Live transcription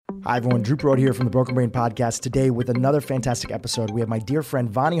Hi everyone, Drew Perot here from the Broken Brain Podcast today with another fantastic episode. We have my dear friend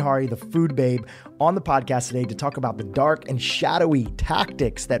Vani Hari, the food babe, on the podcast today to talk about the dark and shadowy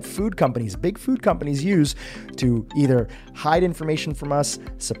tactics that food companies, big food companies use to either hide information from us,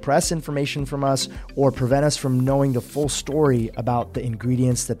 suppress information from us, or prevent us from knowing the full story about the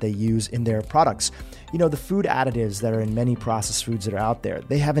ingredients that they use in their products. You know, the food additives that are in many processed foods that are out there,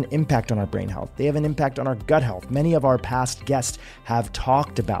 they have an impact on our brain health. They have an impact on our gut health. Many of our past guests have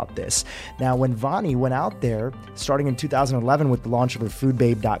talked about this. Now, when Vani went out there, starting in 2011 with the launch of her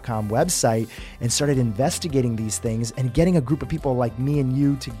foodbabe.com website and started investigating these things and getting a group of people like me and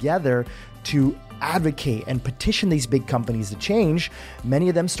you together to advocate and petition these big companies to change, many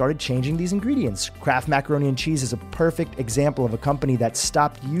of them started changing these ingredients. Kraft Macaroni and Cheese is a perfect example of a company that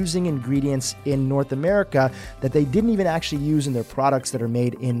stopped using ingredients in North America that they didn't even actually use in their products that are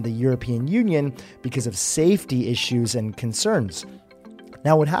made in the European Union because of safety issues and concerns.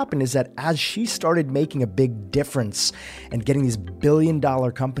 Now, what happened is that as she started making a big difference and getting these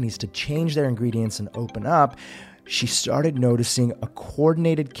billion-dollar companies to change their ingredients and open up, she started noticing a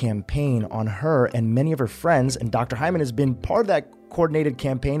coordinated campaign on her and many of her friends, and Dr. Hyman has been part of that coordinated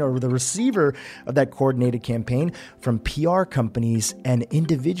campaign or the receiver of that coordinated campaign from PR companies and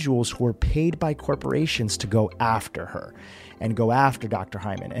individuals who were paid by corporations to go after her and go after Dr.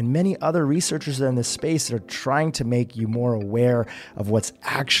 Hyman and many other researchers that are in this space that are trying to make you more aware of what's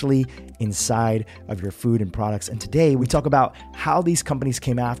actually inside of your food and products. And today we talk about how these companies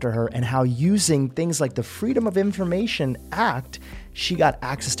came after her and how using things like the Freedom of Information Act, she got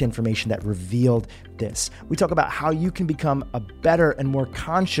access to information that revealed this. We talk about how you can become a better and more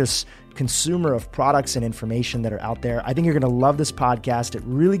conscious consumer of products and information that are out there. I think you're going to love this podcast. It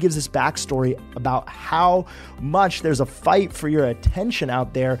really gives this backstory about how much there's a fight for your attention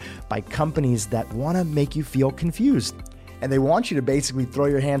out there by companies that want to make you feel confused. And they want you to basically throw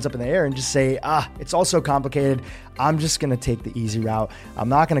your hands up in the air and just say, it's all so complicated. I'm just going to take the easy route. I'm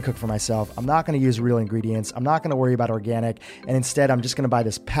not going to cook for myself. I'm not going to use real ingredients. I'm not going to worry about organic. And instead, I'm just going to buy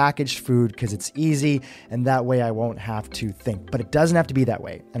this packaged food because it's easy. And that way I won't have to think. But it doesn't have to be that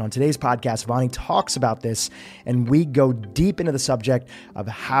way. And on today's podcast, Vani talks about this and we go deep into the subject of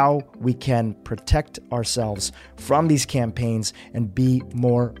how we can protect ourselves from these campaigns and be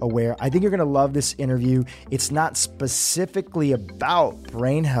more aware. I think you're going to love this interview. It's not specifically about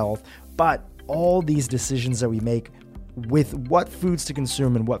brain health, but all these decisions that we make with what foods to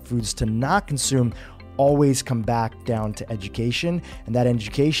consume and what foods to not consume always come back down to education. And that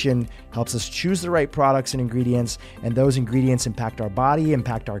education helps us choose the right products and ingredients. And those ingredients impact our body,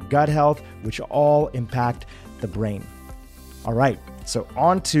 impact our gut health, which all impact the brain. All right, so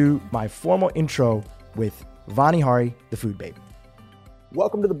on to my formal intro with Vani Hari, the food babe.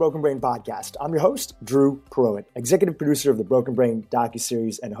 Welcome to the Broken Brain Podcast. I'm your host, Drew Perot, executive producer of the Broken Brain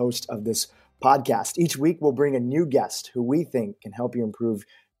docuseries and host of this podcast. Each week, we'll bring a new guest who we think can help you improve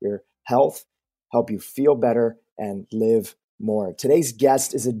your health, help you feel better, and live more. Today's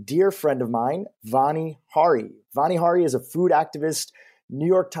guest is a dear friend of mine, Vani Hari. Vani Hari is a food activist, New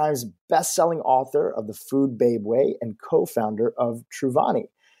York Times bestselling author of The Food Babe Way, and co-founder of Vani.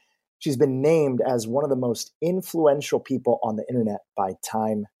 She's been named as one of the most influential people on the internet by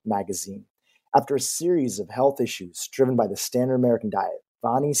Time magazine. After a series of health issues driven by the standard American diet,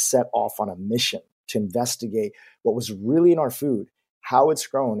 Vani set off on a mission to investigate what was really in our food, how it's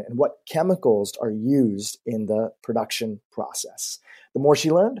grown, and what chemicals are used in the production process. The more she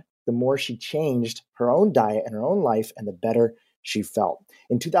learned, the more she changed her own diet and her own life, and the better she felt.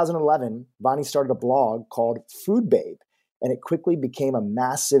 In 2011, Vani started a blog called Food Babe, and it quickly became a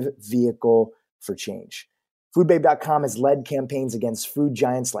massive vehicle for change. Foodbabe.com has led campaigns against food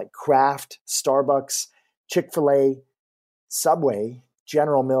giants like Kraft, Starbucks, Chick-fil-A, Subway,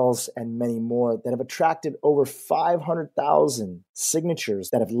 General Mills, and many more that have attracted over 500,000 signatures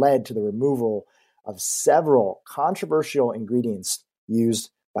that have led to the removal of several controversial ingredients used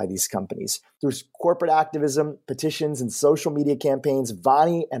by these companies. Through corporate activism, petitions, and social media campaigns,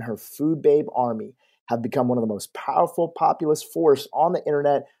 Vani and her Food Babe army have become one of the most powerful populist force on the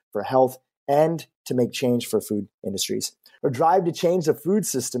internet for health and to make change for food industries. Her drive to change the food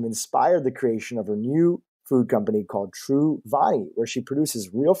system inspired the creation of her new food company called Vani, where she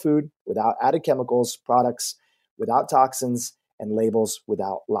produces real food without added chemicals, products without toxins, and labels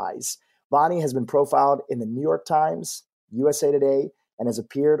without lies. Vani has been profiled in the New York Times, USA Today, and has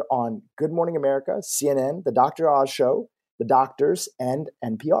appeared on Good Morning America, CNN, The Dr. Oz Show, The Doctors, and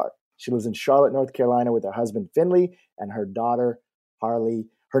NPR. She lives in Charlotte, North Carolina with her husband, Finley, and her daughter, Harley.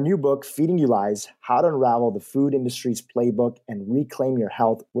 Her new book, Feeding You Lies, How to Unravel the Food Industry's Playbook and Reclaim Your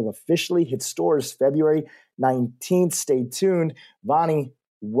Health, will officially hit stores February 19th. Stay tuned. Vani,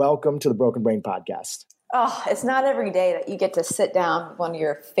 welcome to the Broken Brain Podcast. Oh, it's not every day that you get to sit down with one of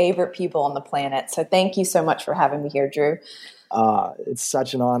your favorite people on the planet. So thank you so much for having me here, Drew. It's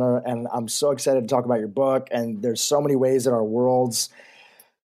such an honor, and I'm so excited to talk about your book. And there's so many ways that our worlds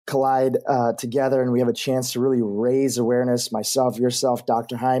collide together, and we have a chance to really raise awareness, myself, yourself,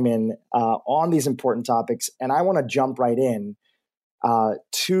 Dr. Hyman, on these important topics. And I want to jump right in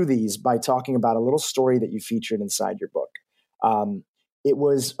to these by talking about a little story that you featured inside your book. It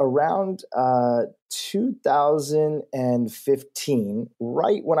was around 2015,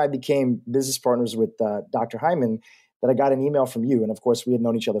 right when I became business partners with Dr. Hyman, that I got an email from you. And of course, we had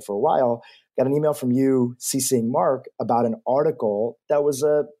known each other for a while. Got an email from you, CCing Mark, about an article that was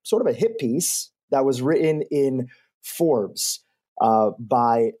a sort of a hit piece that was written in Forbes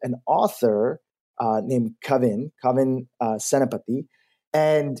by an author named Kavin Senapati.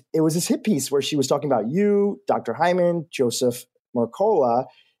 And it was this hit piece where she was talking about you, Dr. Hyman, Joseph Mercola.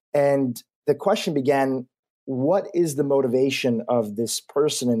 And the question began, what is the motivation of this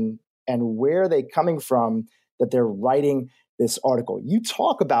person and where are they coming from that they're writing this article? You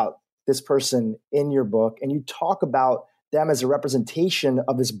talk about this person in your book, and you talk about them as a representation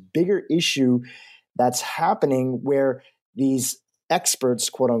of this bigger issue that's happening where these experts,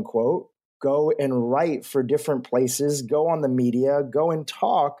 quote unquote, go and write for different places, go on the media, go and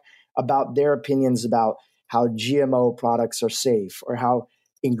talk about their opinions about how GMO products are safe, or how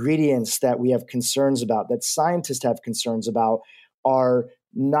ingredients that we have concerns about, that scientists have concerns about, are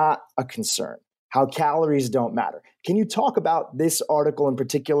not a concern, how calories don't matter. Can you talk about this article in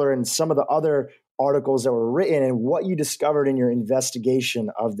particular and some of the other articles that were written and what you discovered in your investigation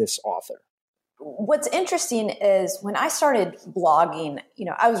of this author? What's interesting is when I started blogging,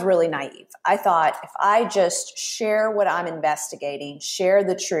 I was really naive. I thought if I just share what I'm investigating, share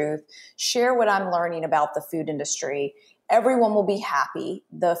the truth, share what I'm learning about the food industry, everyone will be happy.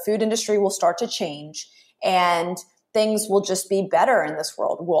 The food industry will start to change and things will just be better in this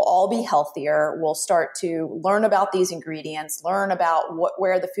world. We'll all be healthier. We'll start to learn about these ingredients, learn about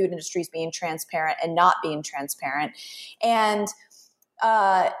where the food industry is being transparent and not being transparent. And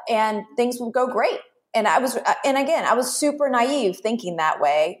things will go great. And I was super naive thinking that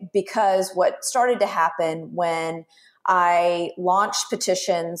way, because what started to happen when I launched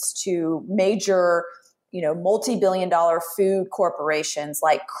petitions to major, multi-billion-dollar food corporations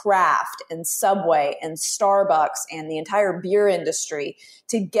like Kraft and Subway and Starbucks and the entire beer industry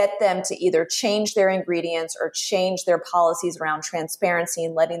to get them to either change their ingredients or change their policies around transparency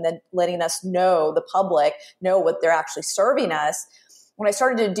and letting us know, the public, know what they're actually serving us. When I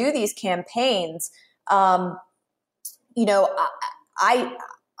started to do these campaigns, I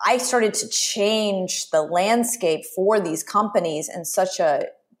started to change the landscape for these companies in such a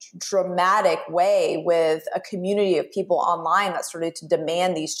dramatic way, with a community of people online that started to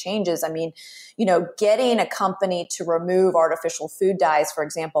demand these changes. I mean, getting a company to remove artificial food dyes, for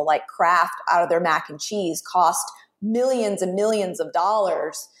example, like Kraft, out of their mac and cheese cost millions and millions of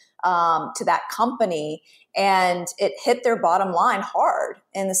dollars to that company. And it hit their bottom line hard.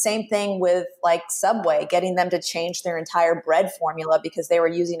 And the same thing with like Subway, getting them to change their entire bread formula because they were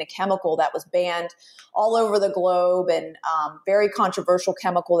using a chemical that was banned all over the globe, and very controversial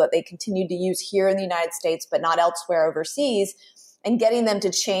chemical that they continued to use here in the United States, but not elsewhere overseas. And getting them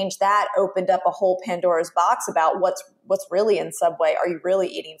to change that opened up a whole Pandora's box about what's really in Subway. Are you really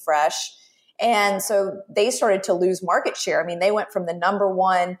eating fresh? And so they started to lose market share. I mean, they went from the number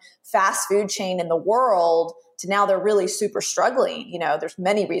one fast food chain in the world to now they're really super struggling. There's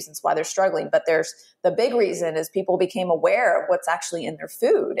many reasons why they're struggling, but there's the big reason is people became aware of what's actually in their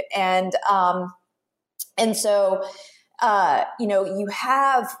food. And so you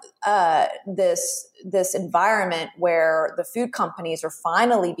have this environment where the food companies are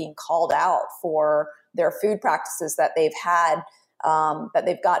finally being called out for their food practices that they've had, that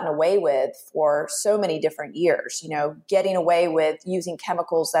they've gotten away with for so many different years, getting away with using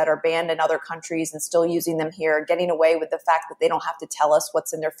chemicals that are banned in other countries and still using them here, getting away with the fact that they don't have to tell us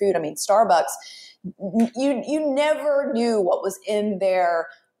what's in their food. I mean, Starbucks, you never knew what was in their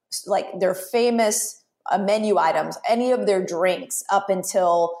famous menu items, any of their drinks, up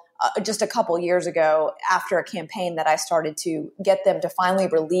until just a couple years ago, after a campaign that I started to get them to finally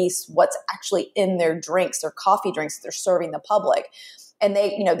release what's actually in their drinks, their coffee drinks that they're serving the public. And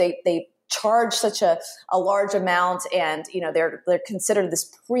they charge such a large amount, and they're considered this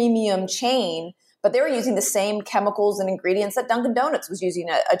premium chain, but they were using the same chemicals and ingredients that Dunkin' Donuts was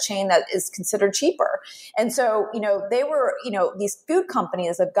using, a chain that is considered cheaper. And so, they were, these food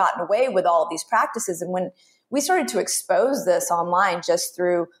companies have gotten away with all of these practices. And when we started to expose this online, just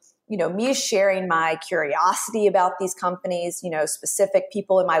through me sharing my curiosity about these companies, specific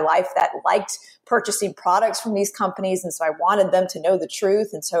people in my life that liked purchasing products from these companies. And so I wanted them to know the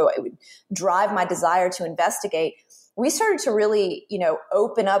truth. And so it would drive my desire to investigate. We started to really,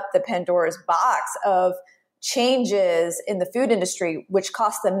 open up the Pandora's box of changes in the food industry, which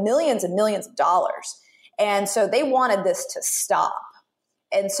cost them millions and millions of dollars. And so they wanted this to stop.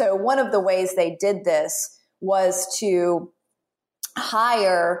 And so one of the ways they did this was to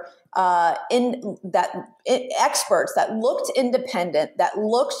hire experts that looked independent, that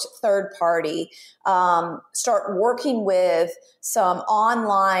looked third party, start working with some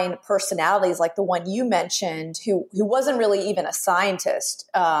online personalities like the one you mentioned, who wasn't really even a scientist.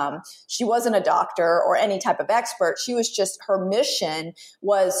 She wasn't a doctor or any type of expert. She was just, her mission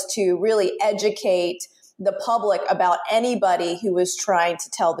was to really educate the public about anybody who was trying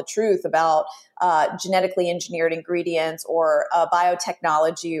to tell the truth about genetically engineered ingredients or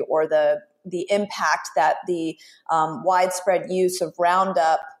biotechnology or the impact that the widespread use of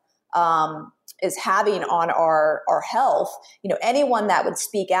Roundup is having on our health. Anyone that would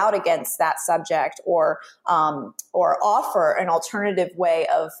speak out against that subject or offer an alternative way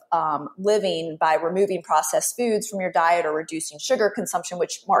of living by removing processed foods from your diet or reducing sugar consumption,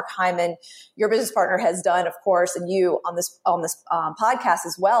 which Mark Hyman, your business partner, has done, of course, and you on this podcast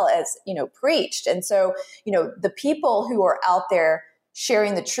as well, as preached. And so the people who are out there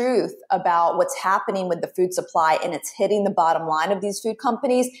sharing the truth about what's happening with the food supply and it's hitting the bottom line of these food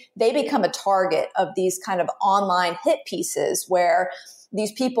companies, they become a target of these kind of online hit pieces where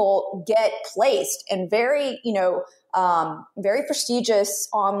these people get placed in very prestigious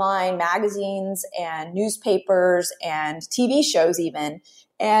online magazines and newspapers and TV shows even.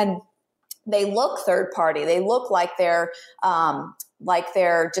 And they look third party. They look like they're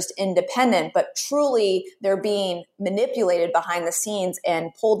just independent, but truly they're being manipulated behind the scenes and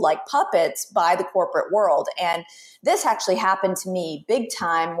pulled like puppets by the corporate world. And this actually happened to me big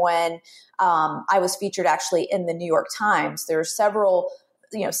time when I was featured actually in the New York Times. There are several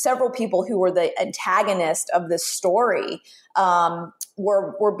people who were the antagonist of this story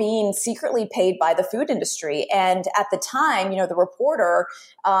were being secretly paid by the food industry. And at the time, the reporter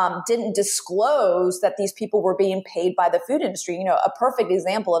didn't disclose that these people were being paid by the food industry. A perfect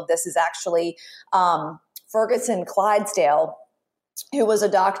example of this is actually Ferguson Clydesdale, who was a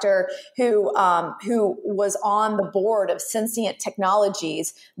doctor who was on the board of Sensient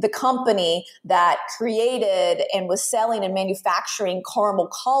Technologies, the company that created and was selling and manufacturing caramel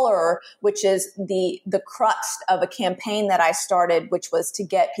color, which is the crux of a campaign that I started, which was to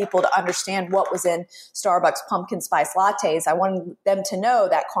get people to understand what was in Starbucks pumpkin spice lattes. I wanted them to know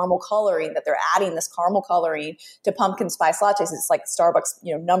that caramel coloring, that they're adding this caramel coloring to pumpkin spice lattes. It's like Starbucks,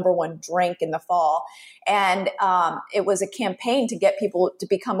 number one drink in the fall. And it was a campaign to get people to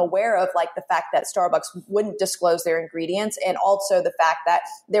become aware of like the fact that Starbucks wouldn't disclose their ingredients, and also the fact that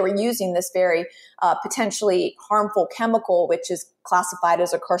they were using this very potentially harmful chemical, which is classified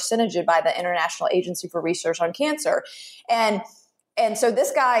as a carcinogen by the International Agency for Research on Cancer. And so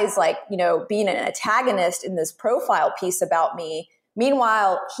this guy is like, being an antagonist in this profile piece about me.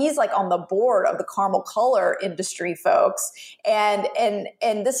 Meanwhile, he's like on the board of the caramel color industry, folks. And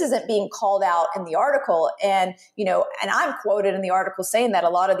this isn't being called out in the article. And, and I'm quoted in the article saying that a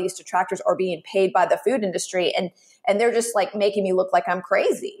lot of these detractors are being paid by the food industry, and they're just like making me look like I'm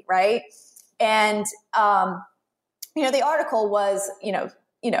crazy. Right. And, the article was,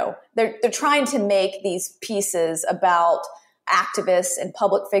 they're trying to make these pieces about activists and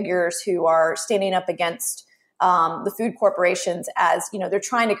public figures who are standing up against the food corporations, as they're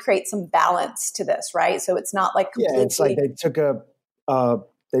trying to create some balance to this, right? So it's not like completely. Yeah, it's like they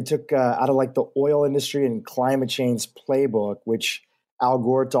took out of like the oil industry and climate change playbook, which Al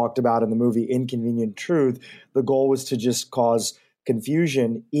Gore talked about in the movie Inconvenient Truth. The goal was to just cause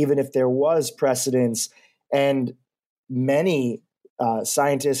confusion, even if there was precedence, and many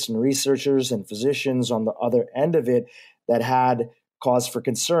scientists and researchers and physicians on the other end of it that had cause for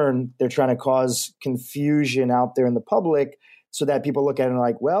concern. They're trying to cause confusion out there in the public so that people look at it and are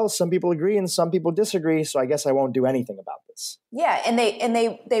like, well, some people agree and some people disagree, so I guess I won't do anything about this. Yeah, and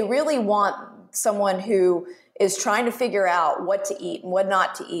they really want someone who is trying to figure out what to eat and what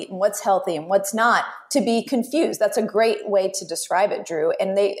not to eat and what's healthy and what's not to be confused. That's a great way to describe it, Drew.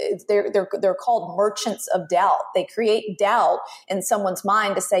 And they're called merchants of doubt. They create doubt in someone's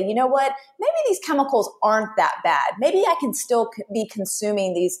mind to say, you know what, maybe these chemicals aren't that bad. Maybe I can still be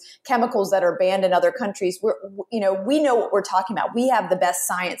consuming these chemicals that are banned in other countries. We know what we're talking about. We have the best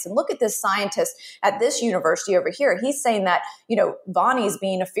science. And look at this scientist at this university over here. He's saying that, Vani's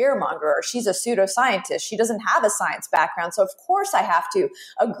being a fearmonger, or she's a pseudoscientist. She doesn't have a science background. So of course I have to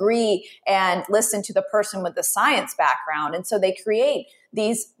agree and listen to the person with the science background. And so they create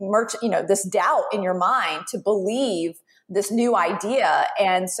these this doubt in your mind to believe this new idea.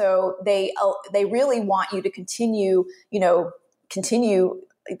 And so they really want you to continue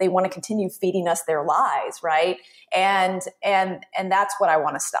they want to continue feeding us their lies. Right. And that's what I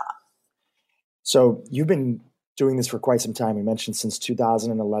want to stop. So you've been doing this for quite some time. You mentioned since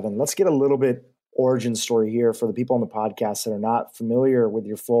 2011. Let's get a little bit origin story here for the people on the podcast that are not familiar with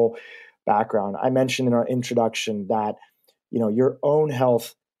your full background. I mentioned in our introduction that, your own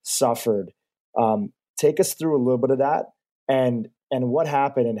health suffered. Take us through a little bit of that and what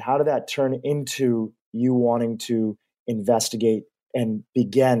happened and how did that turn into you wanting to investigate and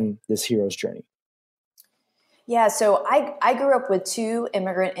begin this hero's journey? Yeah, so I grew up with two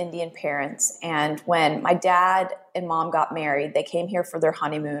immigrant Indian parents. And when my dad and mom got married, they came here for their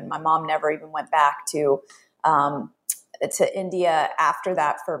honeymoon. My mom never even went back to India after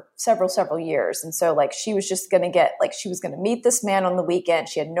that for several years. And so she was just going to she was going to meet this man on the weekend.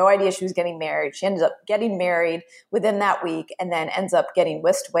 She had no idea she was getting married. She ended up getting married within that week and then ends up getting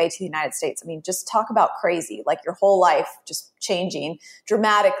whisked away to the United States. I mean, just talk about crazy, your whole life just changing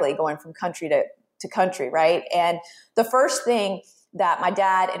dramatically, going from country to country, right? And the first thing that my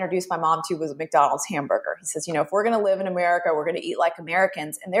dad introduced my mom to was a McDonald's hamburger. He says, if we're going to live in America, we're going to eat like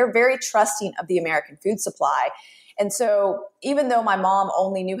Americans. And they're very trusting of the American food supply. And so even though my mom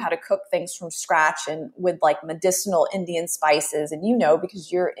only knew how to cook things from scratch and with medicinal Indian spices, and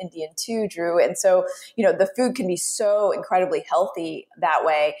because you're Indian too, Drew. And so, the food can be so incredibly healthy that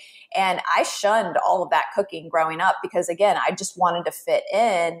way. And I shunned all of that cooking growing up because again, I just wanted to fit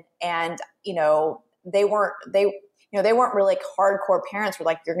in and, they weren't really hardcore parents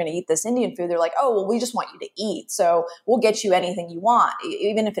were you're going to eat this Indian food. They're oh, well, we just want you to eat. So we'll get you anything you want,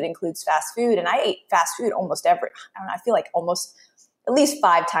 even if it includes fast food. And I ate fast food almost I feel almost at least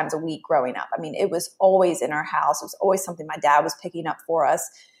 5 times a week growing up. I mean, it was always in our house. It was always something my dad was picking up for us,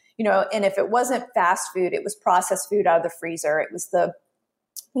 and if it wasn't fast food, it was processed food out of the freezer. It was the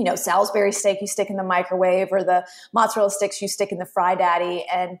Salisbury steak you stick in the microwave or the mozzarella sticks you stick in the Fry Daddy.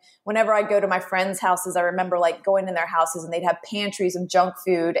 And whenever I go to my friends' houses, I remember going in their houses and they'd have pantries of junk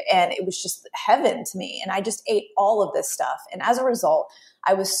food and it was just heaven to me. And I just ate all of this stuff. And as a result,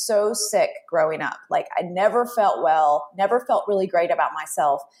 I was so sick growing up. I never felt well, never felt really great about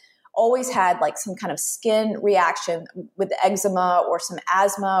myself. Always had some kind of skin reaction with eczema or some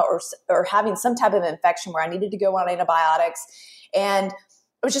asthma or having some type of infection where I needed to go on antibiotics. And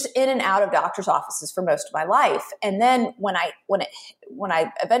I was just in and out of doctor's offices for most of my life. And then when I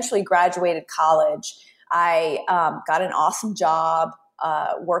eventually graduated college, I got an awesome job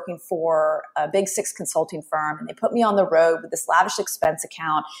working for a big 6 consulting firm. And they put me on the road with this lavish expense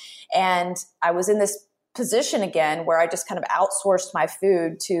account. And I was in this position again where I just kind of outsourced my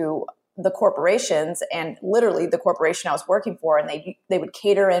food to the corporations and literally the corporation I was working for. And they would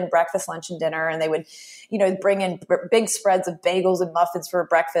cater in breakfast, lunch, and dinner. And they would, bring in big spreads of bagels and muffins for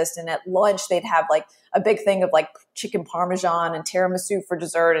breakfast. And at lunch, they'd have a big thing of chicken Parmesan and tiramisu for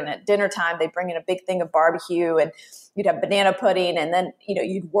dessert. And at dinner time, they'd bring in a big thing of barbecue and you'd have banana pudding. And then,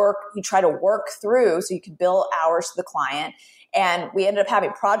 you'd try to work through so you could bill hours to the client. And we ended up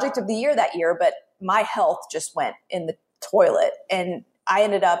having project of the year that year, but my health just went in the toilet. And I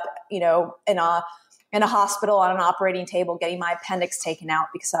ended up, in a hospital on an operating table getting my appendix taken out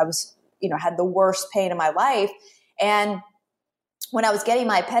because I was, had the worst pain in my life. And when I was getting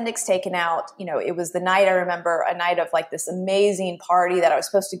my appendix taken out, it was the night, I remember a night of this amazing party that I was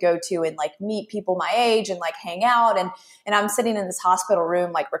supposed to go to and meet people my age and hang out. And I'm sitting in this hospital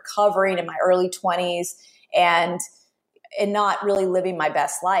room, recovering in my early 20s and not really living my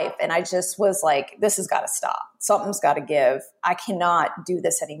best life. And I just was this has got to stop. Something's got to give. I cannot do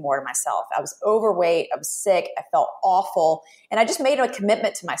this anymore to myself. I was overweight. I was sick. I felt awful. And I just made a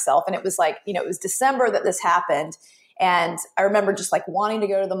commitment to myself. And it was it was December that this happened. And I remember just wanting to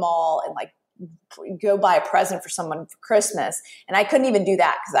go to the mall and go buy a present for someone for Christmas. And I couldn't even do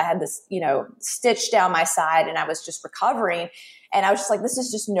that because I had this, stitch down my side and I was just recovering. And I was just this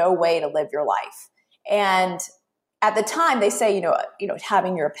is just no way to live your life. And at the time they say,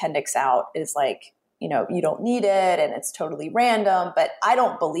 having your appendix out is you don't need it and it's totally random. But I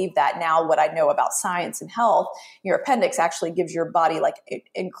don't believe that now. What I know about science and health, your appendix actually gives your body an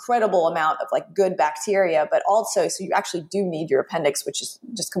incredible amount of good bacteria, but also, so you actually do need your appendix, which is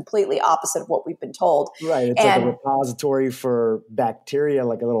just completely opposite of what we've been told. Right. It's a repository for bacteria,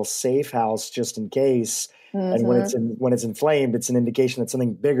 like a little safe house just in case. Mm-hmm. And when it's inflamed, it's an indication that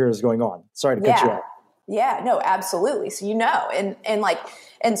something bigger is going on. Sorry to cut you off. Yeah, no, absolutely. So,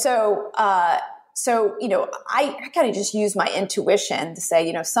 and so, So, I kind of just used my intuition to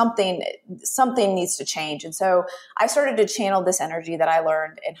say, something needs to change. And so I started to channel this energy that I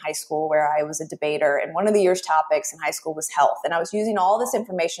learned in high school, where I was a debater. And one of the year's topics in high school was health. And I was using all this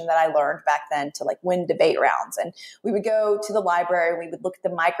information that I learned back then to win debate rounds. And we would go to the library, we would look at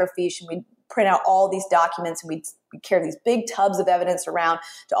the microfiche, and we'd print out all these documents, and we'd carry these big tubs of evidence around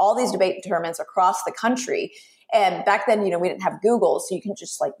to all these debate tournaments across the country. And back then, we didn't have Google, so you can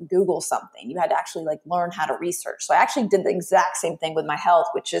just Google something. You had to actually learn how to research. So I actually did the exact same thing with my health,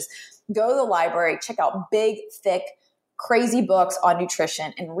 which is go to the library, check out big, thick, crazy books on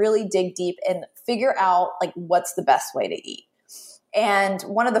nutrition, and really dig deep and figure out what's the best way to eat. And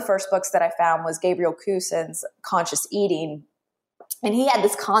one of the first books that I found was Gabriel Kusin's Conscious Eating. And he had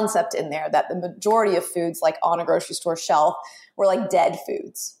this concept in there that the majority of foods on a grocery store shelf were dead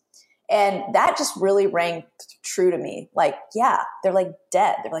foods. And that just really rang true to me. Yeah, they're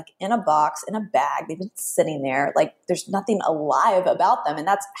dead. They're in a box, in a bag. They've been sitting there. There's nothing alive about them. And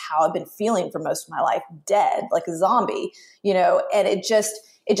that's how I've been feeling for most of my life, dead, like a zombie, and it just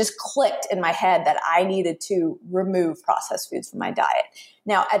clicked in my head that I needed to remove processed foods from my diet.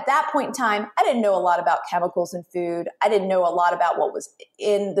 Now, at that point in time, I didn't know a lot about chemicals in food. I didn't know a lot about what was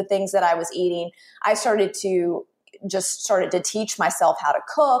in the things that I was eating. I started to teach myself how to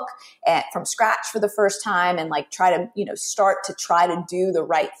cook from scratch for the first time, and try to do the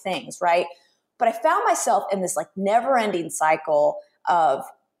right things. Right. But I found myself in this never ending cycle of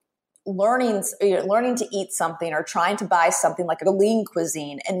learning to eat something or trying to buy something like a lean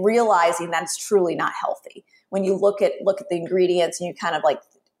cuisine, and realizing that it's truly not healthy. When you look at the ingredients and you kind of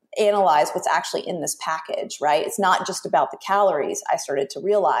analyze what's actually in this package, right? It's not just about the calories, I started to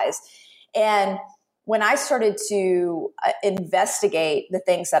realize. And when I started to investigate the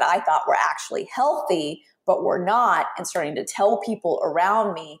things that I thought were actually healthy, but were not, and starting to tell people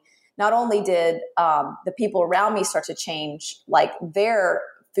around me, not only did the people around me start to change their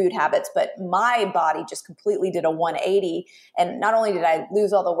food habits, but my body just completely did a 180. And not only did I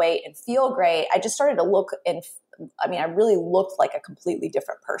lose all the weight and feel great, I just started to I really looked like a completely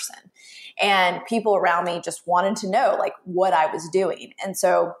different person. And people around me just wanted to know what I was doing. And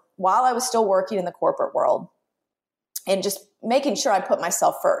so while I was still working in the corporate world and just making sure I put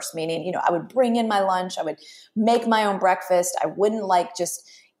myself first, meaning, I would bring in my lunch, I would make my own breakfast. I wouldn't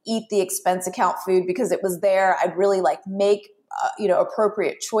just eat the expense account food because it was there. I'd really make,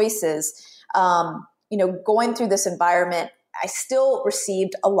 appropriate choices. Going through this environment, I still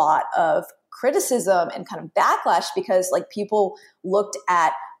received a lot of criticism and kind of backlash because people looked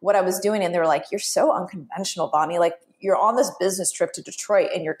at what I was doing and they were like, "You're so unconventional, Vani. You're on this business trip to Detroit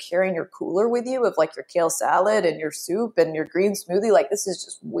and you're carrying your cooler with you of your kale salad and your soup and your green smoothie. This is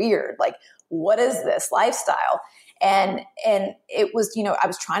just weird. What is this lifestyle?" And it was, I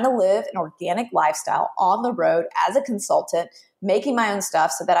was trying to live an organic lifestyle on the road as a consultant, making my own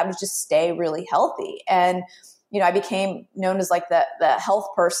stuff so that I would just stay really healthy. And, I became known as the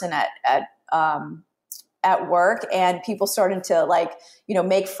health person at work, and people started to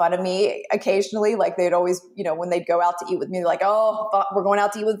make fun of me occasionally. They'd always, when they'd go out to eat with me, they're like, "Oh, we're going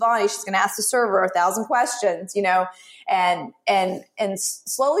out to eat with Vani. She's going to ask the server 1,000 questions," and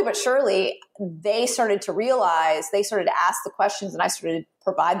slowly but surely they started to ask the questions, and I started to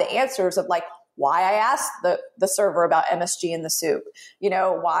provide the answers of why I asked the server about MSG in the soup,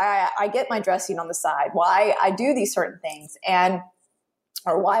 why I get my dressing on the side, why I do these certain things.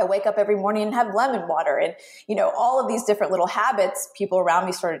 Or why I wake up every morning and have lemon water, and, all of these different little habits people around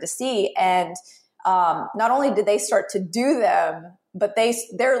me started to see. And not only did they start to do them, but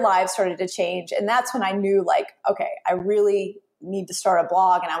their lives started to change. And that's when I knew okay, I really need to start a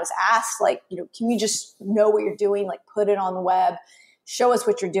blog. And I was asked can you just know what you're doing? Put it on the web, show us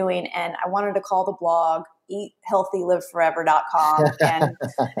what you're doing. And I wanted to call the blog eathealthyliveforever.com.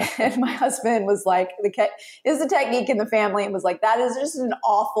 And my husband was is the technique in the family, and was that is just an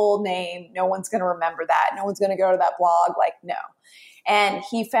awful name. No one's going to remember that. No one's going to go to that blog. No. And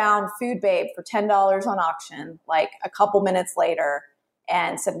he found Food Babe for $10 on auction, a couple minutes later,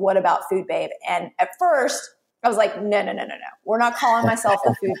 and said, "What about Food Babe?" And at first I was like, no. We're not calling myself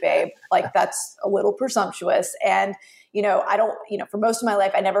the Food Babe. That's a little presumptuous. And, I don't, for most of my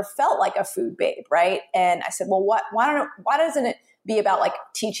life, I never felt like a food babe. Right. And I said, well, why doesn't it be about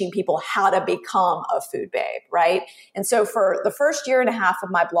teaching people how to become a food babe? Right. And so for the first year and a half of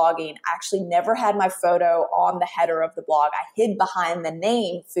my blogging, I actually never had my photo on the header of the blog. I hid behind the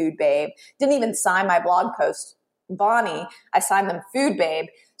name Food Babe, didn't even sign my blog post Vani. I signed them Food Babe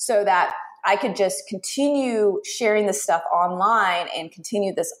so that I could just continue sharing this stuff online and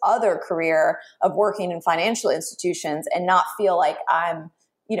continue this other career of working in financial institutions and not feel like I'm,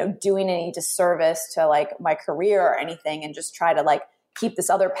 doing any disservice to like my career or anything, and just try to like keep this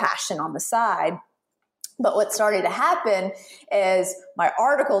other passion on the side. But what started to happen is my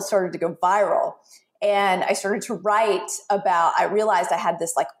articles started to go viral. And I started to write about, I realized I had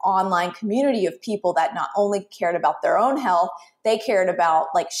this like online community of people that not only cared about their own health, they cared about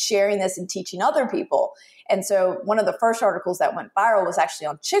like sharing this and teaching other people. And so one of the first articles that went viral was actually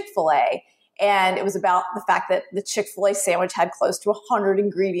on Chick-fil-A. And it was about the fact that the Chick-fil-A sandwich had close to 100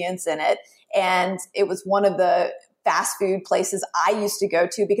 ingredients in it. And it was one of the fast food places I used to go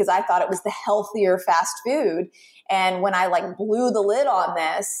to because I thought it was the healthier fast food. And when I like blew the lid on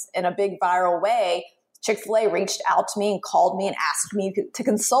this in a big viral way, Chick-fil-A reached out to me and called me and asked me to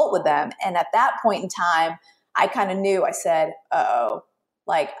consult with them. And at that point in time, I kind of knew. I said, uh-oh,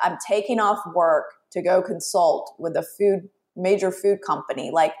 like I'm taking off work to go consult with a major food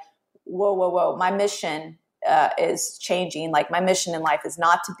company. Like, whoa. My mission is changing. Like my mission in life is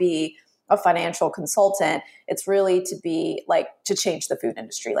not to be a financial consultant. It's really to be like, to change the food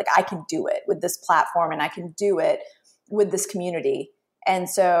industry. Like I can do it with this platform and I can do it with this community. And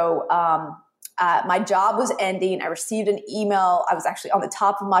so, my job was ending. I received an email. I was actually on the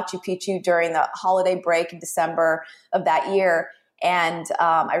top of Machu Picchu during the holiday break in December of that year. And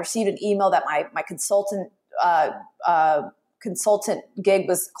I received an email that my consultant gig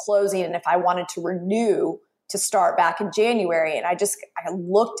was closing, and if I wanted to renew to start back in January. And I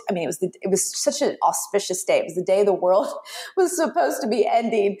looked, I mean, it was such an auspicious day. It was the day the world was supposed to be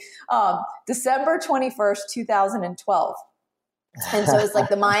ending, December 21st, 2012. And so it's like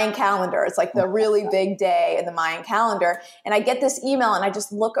the Mayan calendar. It's like the really big day in the Mayan calendar. And I get this email and I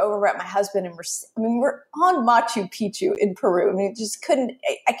just look over at my husband and we're on Machu Picchu in Peru. I mean, it just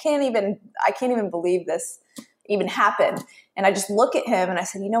I can't even believe this even happened. And I just look at him and I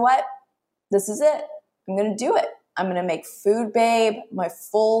said, you know what? This is it. I'm going to do it. I'm going to make Food Babe my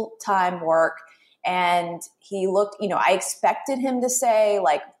full-time work. And he looked, I expected him to say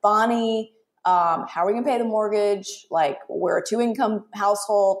like, Vani, how are we going to pay the mortgage? Like we're a 2-income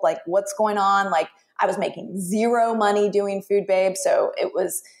household. Like what's going on? Like I was making zero money doing Food Babe. So it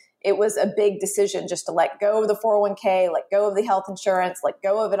was a big decision just to let go of the 401k, let go of the health insurance, let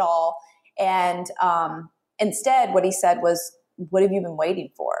go of it all. And instead what he said was, what have you been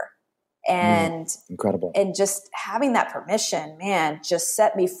waiting for? And incredible. And just having that permission, man, just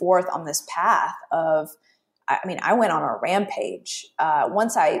set me forth on this path of, I went on a rampage.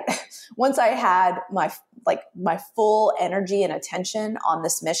 Once I had my full energy and attention on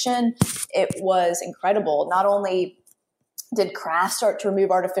this mission, it was incredible. Not only did Kraft start to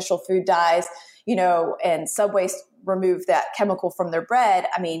remove artificial food dyes, and Subway remove that chemical from their bread.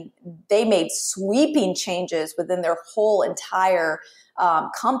 I mean, they made sweeping changes within their whole entire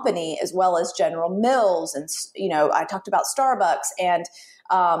company, as well as General Mills. And, I talked about Starbucks, and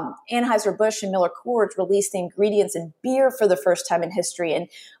Anheuser-Busch and Miller Coors released the ingredients in beer for the first time in history. And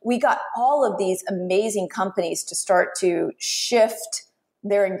we got all of these amazing companies to start to shift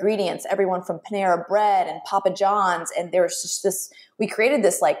their ingredients, everyone from Panera Bread and Papa John's. And there's just we created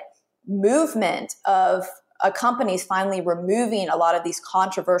this like movement of companies finally removing a lot of these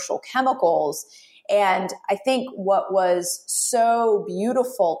controversial chemicals. And I think what was so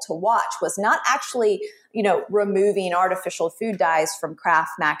beautiful to watch was not actually, removing artificial food dyes from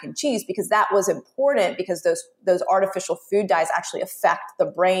Kraft mac and cheese, because that was important, because those artificial food dyes actually affect the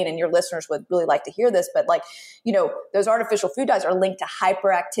brain. And your listeners would really like to hear this, but those artificial food dyes are linked to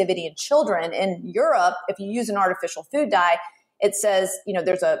hyperactivity in children. In Europe, if you use an artificial food dye, it says,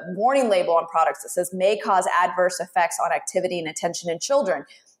 there's a warning label on products that says may cause adverse effects on activity and attention in children.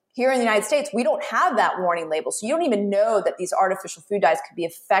 Here in the United States, we don't have that warning label. So you don't even know that these artificial food dyes could be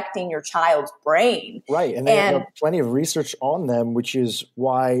affecting your child's brain. Right. And they have plenty of research on them, which is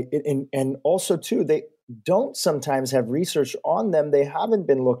why, and also too, they don't sometimes have research on them. They haven't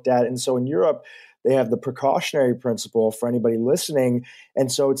been looked at. And so in Europe, they have the precautionary principle for anybody listening.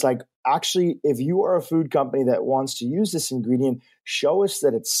 And so it's like, actually, if you are a food company that wants to use this ingredient, show us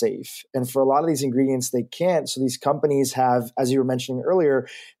that it's safe. And for a lot of these ingredients, they can't. So these companies have, as you were mentioning earlier,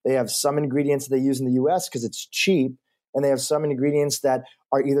 they have some ingredients that they use in the US because it's cheap. And they have some ingredients that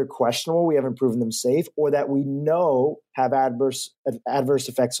are either questionable, we haven't proven them safe, or that we know have adverse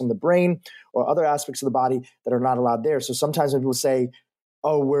effects on the brain or other aspects of the body that are not allowed there. So sometimes when people say,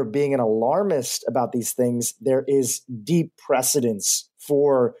 oh, we're being an alarmist about these things, there is deep precedence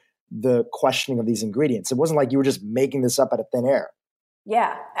for the questioning of these ingredients. It wasn't like you were just making this up out of thin air.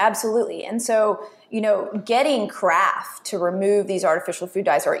 Yeah, absolutely. And so, getting Kraft to remove these artificial food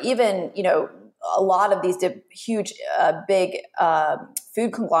dyes, or even, a lot of these huge, big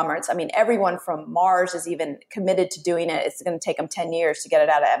food conglomerates. I mean, everyone from Mars is even committed to doing it. It's going to take them 10 years to get it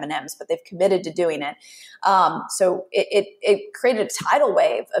out of M&Ms, but they've committed to doing it. So it created a tidal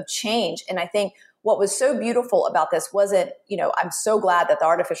wave of change. And I think what was so beautiful about this wasn't, I'm so glad that the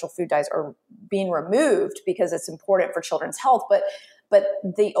artificial food dyes are being removed because it's important for children's health, but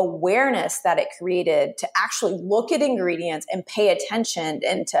the awareness that it created to actually look at ingredients and pay attention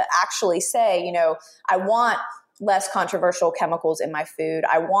and to actually say, I want less controversial chemicals in my food.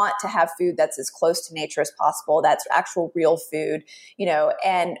 I want to have food that's as close to nature as possible. That's actual real food,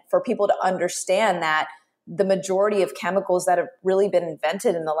 and for people to understand that the majority of chemicals that have really been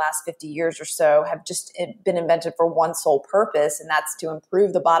invented in the last 50 years or so have just been invented for one sole purpose, and that's to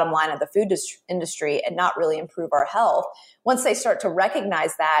improve the bottom line of the food industry and not really improve our health. Once they start to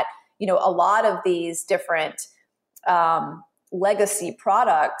recognize that, a lot of these different legacy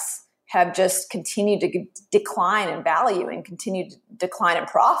products have just continued to decline in value and continue to decline in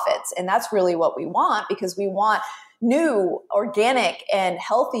profits. And that's really what we want, because we want new organic and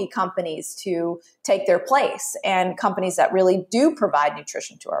healthy companies to take their place, and companies that really do provide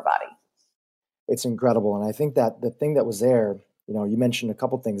nutrition to our body. It's incredible. And I think that the thing that was there, you mentioned a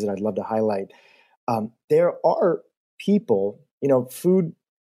couple things that I'd love to highlight. There are people,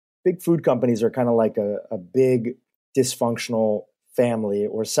 big food companies are kind of like a big dysfunctional family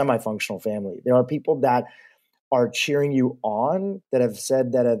or semi-functional family. There are people that are cheering you on, that have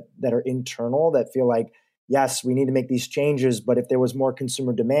said that are internal, that feel like, yes, we need to make these changes, but if there was more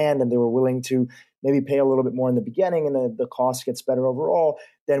consumer demand and they were willing to maybe pay a little bit more in the beginning and the cost gets better overall,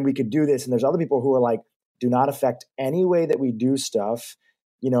 then we could do this. And there's other people who are like, do not affect any way that we do stuff.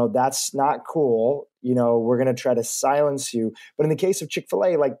 That's not cool. We're going to try to silence you. But in the case of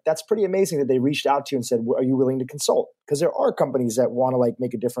Chick-fil-A, that's pretty amazing that they reached out to you and said, are you willing to consult? Because there are companies that want to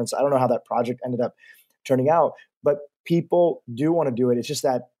make a difference. I don't know how that project ended up turning out, but people do want to do it. It's just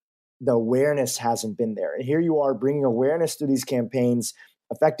that the awareness hasn't been there. And here you are bringing awareness to these campaigns,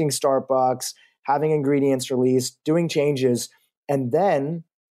 affecting Starbucks, having ingredients released, doing changes. And then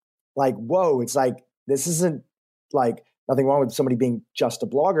whoa, it's this isn't nothing wrong with somebody being just a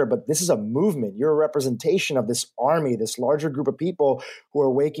blogger, but this is a movement. You're a representation of this army, this larger group of people who are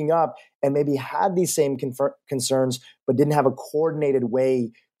waking up and maybe had these same concerns, but didn't have a coordinated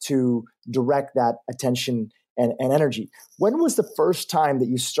way to direct that attention and energy. When was the first time that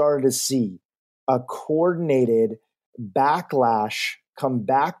you started to see a coordinated backlash come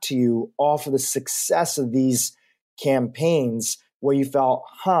back to you off of the success of these campaigns where you felt,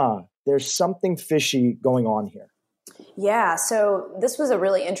 there's something fishy going on here? Yeah, so this was a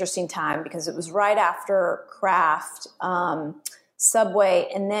really interesting time because it was right after Kraft, Subway,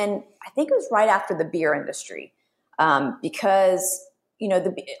 and then I think it was right after the beer industry, because a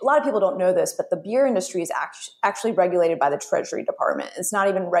lot of people don't know this, but the beer industry is actually regulated by the Treasury Department. It's not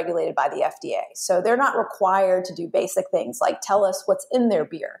even regulated by the FDA. So they're not required to do basic things like tell us what's in their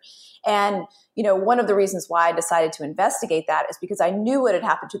beer. And, one of the reasons why I decided to investigate that is because I knew what had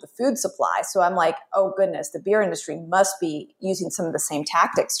happened to the food supply. So I'm like, oh goodness, the beer industry must be using some of the same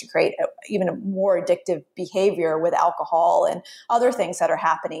tactics to create even a more addictive behavior with alcohol and other things that are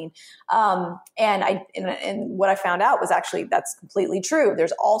happening. And what I found out was actually that's completely true.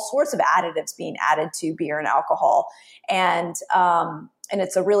 There's all sorts of additives being added to beer and alcohol. And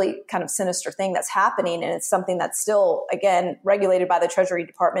it's a really kind of sinister thing that's happening. And it's something that's still, again, regulated by the Treasury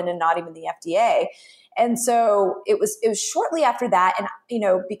Department and not even the FDA. And so it was shortly after that. And,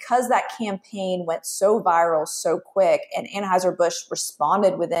 because that campaign went so viral so quick and Anheuser-Busch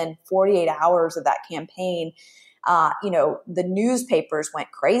responded within 48 hours of that campaign, the newspapers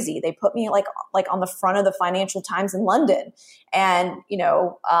went crazy. They put me like on the front of the Financial Times in London, and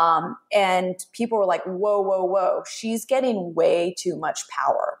and people were like, whoa, she's getting way too much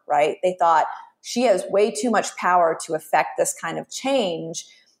power, right? They thought she has way too much power to affect this kind of change.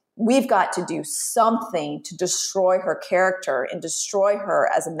 We've got to do something to destroy her character and destroy her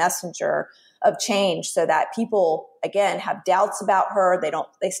as a messenger of change so that people, again, have doubts about her.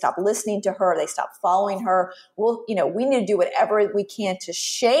 They stop listening to her. They stop following her. We need to do whatever we can to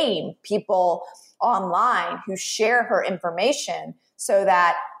shame people online who share her information so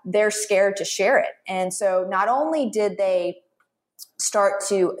that they're scared to share it. And so not only did they start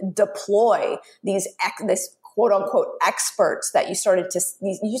to deploy this quote unquote experts that you started to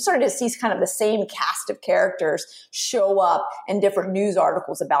see kind of the same cast of characters show up in different news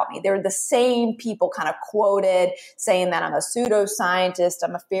articles about me. They're the same people kind of quoted saying that I'm a pseudoscientist,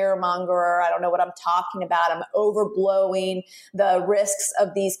 I'm a fearmonger, I don't know what I'm talking about, I'm overblowing the risks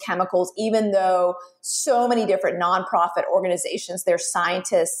of these chemicals, even though so many different nonprofit organizations, their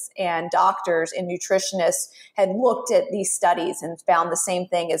scientists and doctors and nutritionists had looked at these studies and found the same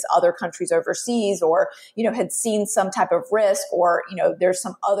thing as other countries overseas, or, had seen some type of risk, or, there's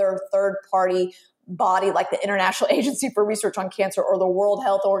some other third party body like the International Agency for Research on Cancer or the World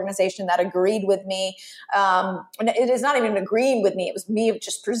Health Organization that agreed with me. And it is not even agreeing with me. It was me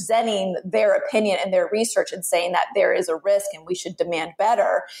just presenting their opinion and their research and saying that there is a risk and we should demand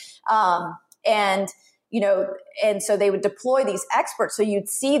better. And so they would deploy these experts. So you'd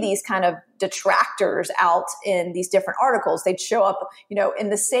see these kind of detractors out in these different articles. They'd show up,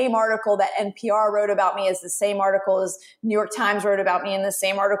 in the same article that NPR wrote about me, as the same article as New York Times wrote about me, and the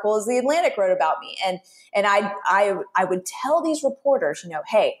same article as the Atlantic wrote about me. And I would tell these reporters,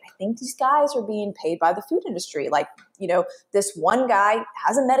 hey, I think these guys are being paid by the food industry. Like, this one guy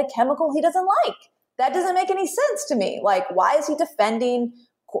hasn't met a chemical he doesn't like. That doesn't make any sense to me. Like, why is he defending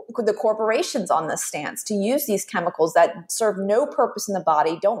the corporations on this stance to use these chemicals that serve no purpose in the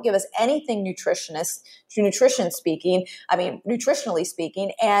body, don't give us anything nutritionally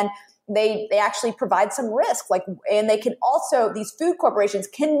speaking, and they actually provide some risk. And they can also, these food corporations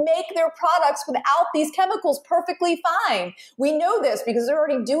can make their products without these chemicals perfectly fine. We know this because they're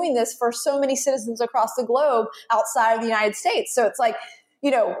already doing this for so many citizens across the globe outside of the United States. So it's like,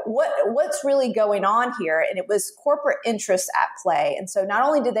 what's really going on here? And it was corporate interests at play. And so not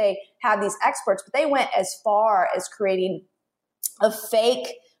only did they have these experts, but they went as far as creating a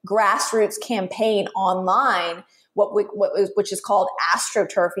fake grassroots campaign online, which is called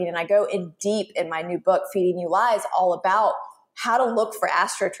astroturfing. And I go in deep in my new book, Feeding You Lies, all about how to look for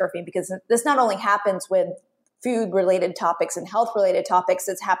astroturfing, because this not only happens with food-related topics and health-related topics,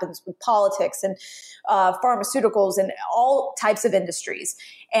 it happens with politics and pharmaceuticals and all types of industries.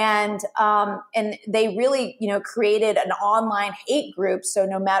 And they really, created an online hate group. So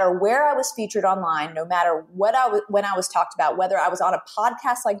no matter where I was featured online, no matter when I was talked about, whether I was on a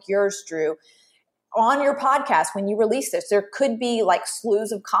podcast like yours, Drew, on your podcast, when you release this, there could be like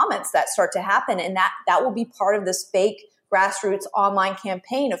slews of comments that start to happen. And that will be part of this fake grassroots online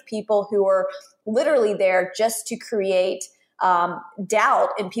campaign of people who are literally there just to create doubt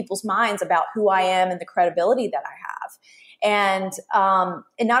in people's minds about who I am and the credibility that I have. And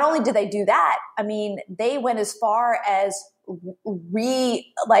not only did they do that, I mean, they went as far as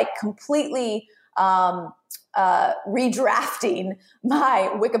completely redrafting my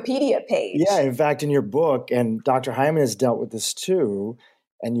Wikipedia page. Yeah, in fact, in your book, and Dr. Hyman has dealt with this too,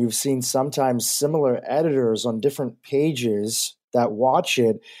 and you've seen sometimes similar editors on different pages that watch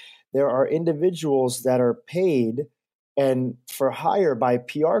it. There are individuals that are paid and for hire by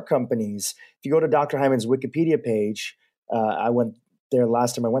PR companies. If you go to Dr. Hyman's Wikipedia page, I went there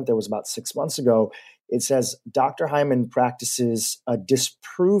last time I went there was about 6 months ago. It says Dr. Hyman practices a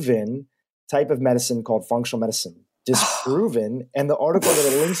disproven type of medicine called functional medicine. Disproven. And the article that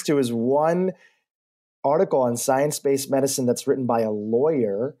it links to is one article on science-based medicine that's written by a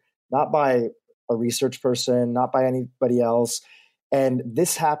lawyer, not by a research person, not by anybody else. And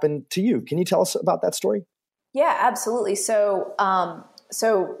this happened to you. Can you tell us about that story? Yeah, absolutely. So, by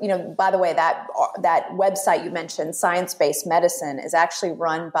the way, that website you mentioned, Science-Based Medicine, is actually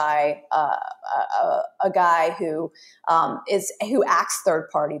run by a guy who acts third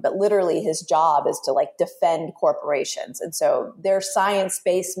party, but literally his job is to defend corporations. And so their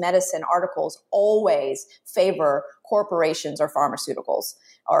science-based medicine articles always favor corporations or pharmaceuticals,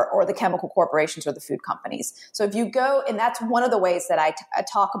 or the chemical corporations or the food companies. So if you go, and that's one of the ways that I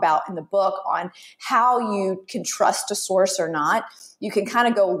talk about in the book on how you can trust a source or not. You can kind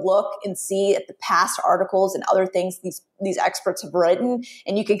of go look and see at the past articles and other things these experts have written,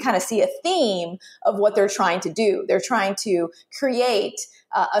 and you can kind of see a theme of what they're trying to do. They're trying to create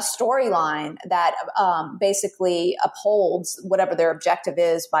a storyline that basically upholds whatever their objective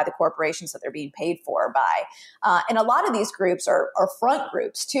is by the corporations that they're being paid for by. And a lot of these groups are front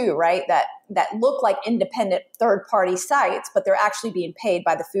groups too, right? That look like independent third-party sites, but they're actually being paid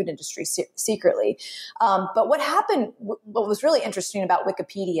by the food industry secretly. But what was really interesting about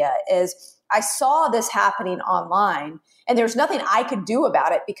Wikipedia is I saw this happening online, and there's nothing I could do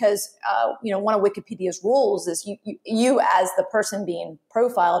about it because, one of Wikipedia's rules is you as the person being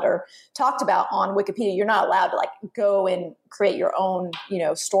profiled or talked about on Wikipedia, you're not allowed to go and create your own,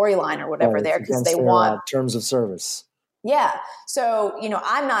 storyline or whatever there because they want terms of service. Yeah. So,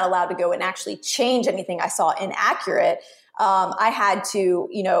 I'm not allowed to go and actually change anything I saw inaccurate. I had to,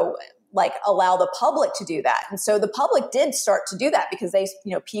 like allow the public to do that. And so the public did start to do that because they,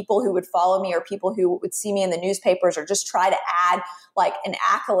 people who would follow me or people who would see me in the newspapers or just try to add like an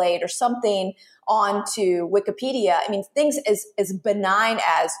accolade or something onto Wikipedia. I mean, things as benign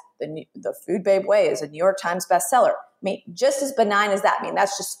as the Food Babe Way is a New York Times bestseller. I mean, just as benign as that. I mean,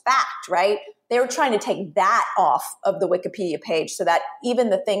 that's just fact, right? They were trying to take that off of the Wikipedia page so that even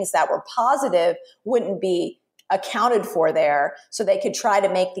the things that were positive wouldn't be accounted for there, so they could try to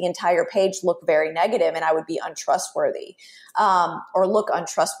make the entire page look very negative and I would be untrustworthy, or look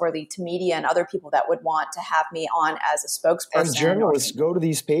untrustworthy to media and other people that would want to have me on as a spokesperson. And journalists go to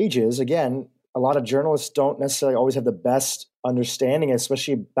these pages. Again, a lot of journalists don't necessarily always have the best understanding,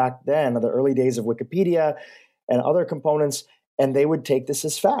 especially back then, of the early days of Wikipedia and other components, and they would take this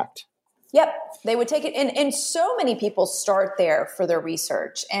as fact. Yep. They would take it. And so many people start there for their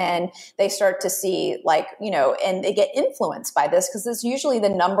research and they start to see and they get influenced by this because it's usually the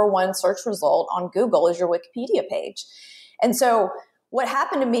number one search result on Google is your Wikipedia page. And so what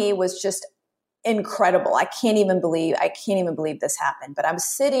happened to me was just incredible. I can't even believe this happened. But I'm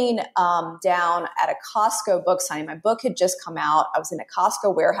sitting down at a Costco book signing. My book had just come out. I was in a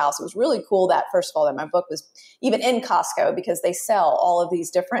Costco warehouse. It was really cool that, first of all, that my book was even in Costco because they sell all of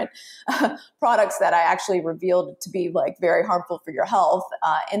these different products that I actually revealed to be like very harmful for your health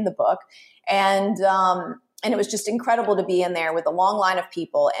in the book. And it was just incredible to be in there with a long line of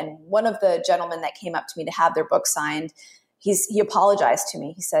people. And one of the gentlemen that came up to me to have their book signed, he apologized to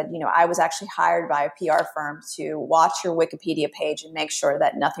me. He said, I was actually hired by a PR firm to watch your Wikipedia page and make sure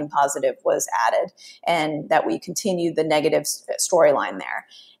that nothing positive was added and that we continued the negative storyline there.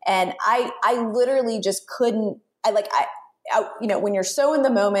 And I literally just couldn't, when you're so in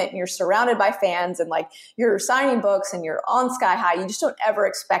the moment and you're surrounded by fans and like you're signing books and you're on sky high, you just don't ever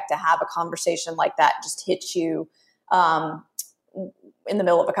expect to have a conversation like that just hit you, in the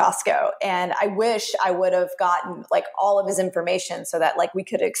middle of a Costco. And I wish I would have gotten like all of his information so that like we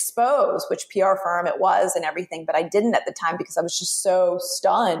could expose which PR firm it was and everything. But I didn't at the time because I was just so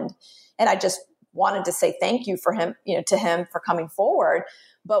stunned. And I just wanted to say thank you for him, to him for coming forward.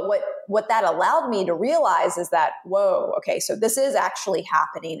 But what that allowed me to realize is that, whoa, okay, so this is actually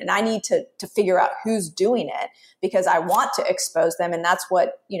happening and I need to figure out who's doing it because I want to expose them. And that's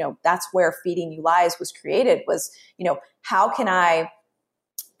what, that's where Feeding You Lies was created was, how can I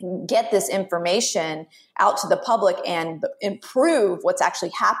get this information out to the public and improve what's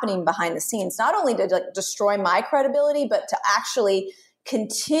actually happening behind the scenes, not only to like destroy my credibility, but to actually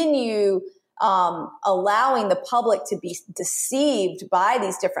continue allowing the public to be deceived by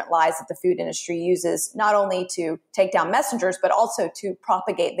these different lies that the food industry uses, not only to take down messengers, but also to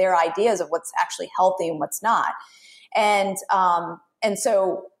propagate their ideas of what's actually healthy and what's not. And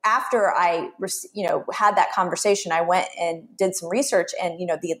so after I, had that conversation, I went and did some research and,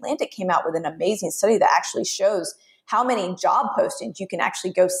 The Atlantic came out with an amazing study that actually shows how many job postings you can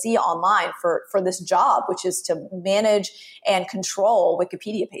actually go see online for this job, which is to manage and control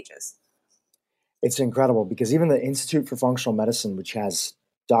Wikipedia pages. It's incredible because even the Institute for Functional Medicine, which has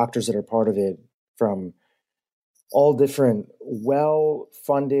doctors that are part of it from all different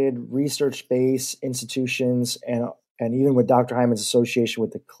well-funded research-based institutions and even with Dr. Hyman's association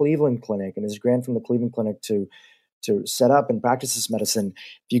with the Cleveland Clinic and his grant from the Cleveland Clinic to set up and practice this medicine,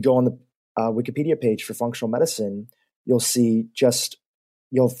 if you go on the Wikipedia page for functional medicine, you'll see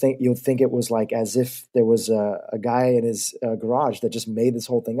you'll think it was like as if there was a guy in his garage that just made this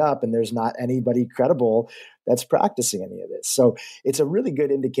whole thing up and there's not anybody credible that's practicing any of this. So it's a really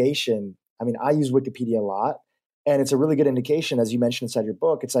good indication. I mean, I use Wikipedia a lot and it's a really good indication, as you mentioned inside your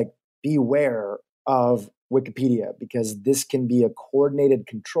book, it's like beware of Wikipedia because this can be a coordinated,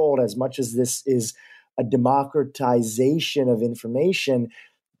 controlled, as much as this is a democratization of information.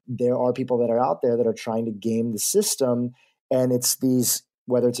 There are people that are out there that are trying to game the system. And it's these,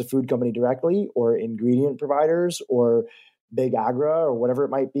 whether it's a food company directly or ingredient providers or big agra or whatever it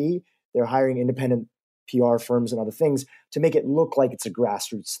might be, they're hiring independent PR firms and other things to make it look like it's a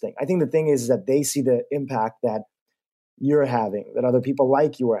grassroots thing. I think the thing is that they see the impact that you're having, that other people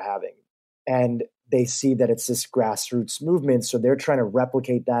like you are having. And they see that it's this grassroots movement. So they're trying to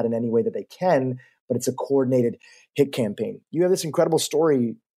replicate that in any way that they can, but it's a coordinated hit campaign. You have this incredible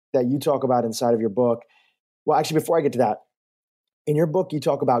story that you talk about inside of your book. Well, actually, before I get to that, in your book, you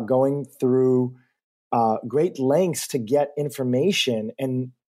talk about going through great lengths to get information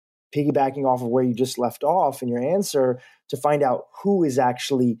and piggybacking off of where you just left off in your answer to find out who is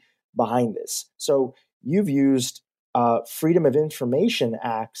actually behind this. So you've used Freedom of Information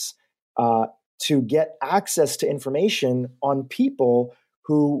Acts to get access to information on people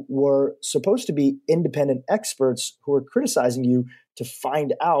who were supposed to be independent experts who were criticizing you to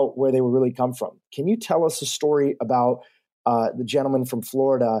find out where they would really come from. Can you tell us a story about the gentleman from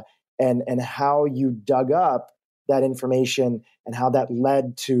Florida and how you dug up that information and how that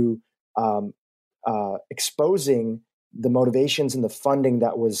led to exposing the motivations and the funding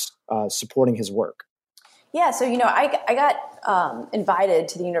that was supporting his work? Yeah, so I got invited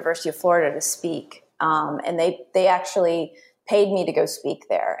to the University of Florida to speak, and they actually paid me to go speak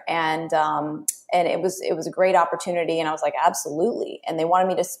there, and it was a great opportunity, and I was like, absolutely. And they wanted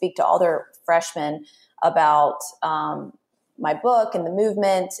me to speak to all their freshmen about my book and the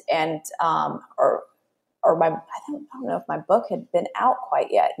movement, and or I don't know if my book had been out quite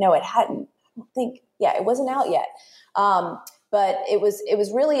yet. No, it hadn't. I don't think. Yeah, it wasn't out yet. But it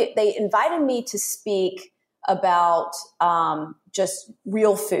was really, they invited me to speak about just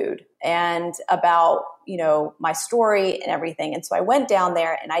real food and about, my story and everything. And so I went down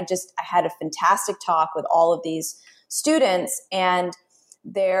there and I had a fantastic talk with all of these students. And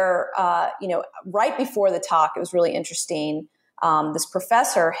they're, right before the talk, it was really interesting. This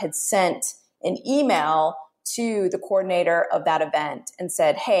professor had sent an email to the coordinator of that event and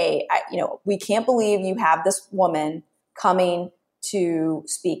said, hey, we can't believe you have this woman coming to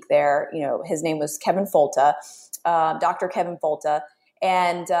speak there. His name was Kevin Folta, Dr. Kevin Folta.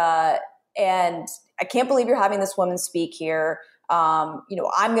 And I can't believe you're having this woman speak here. I'm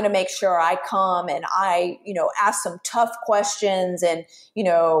going to make sure I come and I, ask some tough questions. And,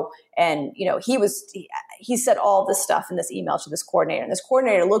 he said all this stuff in this email to this coordinator. And this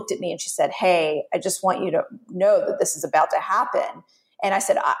coordinator looked at me and she said, hey, I just want you to know that this is about to happen. And I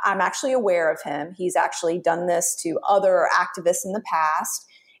said, I'm actually aware of him. He's actually done this to other activists in the past.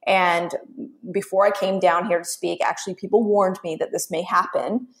 And before I came down here to speak, actually people warned me that this may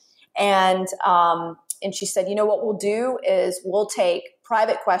happen. And she said, what we'll do is we'll take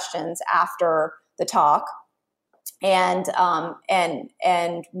private questions after the talk. And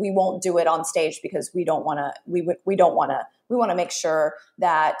we won't do it on stage because we want to make sure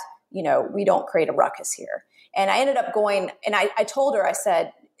that, we don't create a ruckus here. And I ended up going, and I told her, I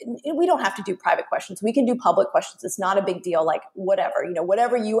said, we don't have to do private questions. We can do public questions. It's not a big deal. Like whatever,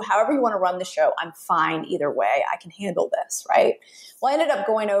 however you want to run the show, I'm fine either way. I can handle this. Right. Well, I ended up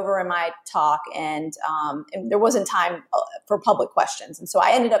going over in my talk and there wasn't time for public questions. And so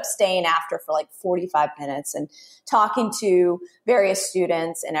I ended up staying after for like 45 minutes and talking to various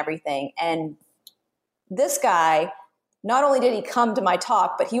students and everything. And this guy, not only did he come to my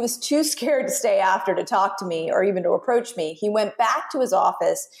talk, but he was too scared to stay after to talk to me or even to approach me. He went back to his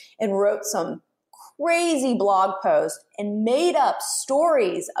office and wrote some crazy blog post and made up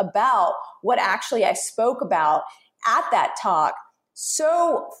stories about what actually I spoke about at that talk,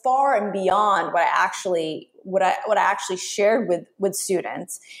 so far and beyond what I actually shared with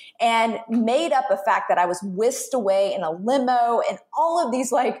students, and made up the fact that I was whisked away in a limo and all of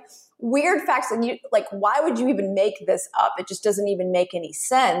these like weird facts. And why would you even make this up? It just doesn't even make any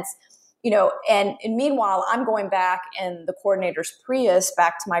sense, and meanwhile, I'm going back in the coordinator's Prius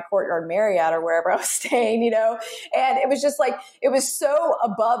back to my Courtyard Marriott or wherever I was staying, and it was just like, it was so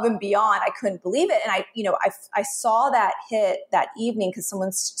above and beyond. I couldn't believe it. And I saw that hit that evening because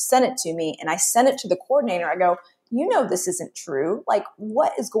someone sent it to me and I sent it to the coordinator. I go, this isn't true. Like,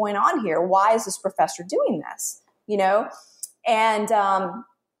 what is going on here? Why is this professor doing this?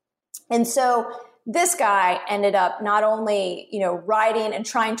 And so this guy ended up not only, writing and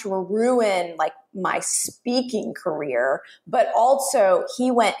trying to ruin like my speaking career, but also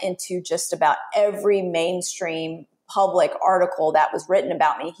he went into just about every mainstream public article that was written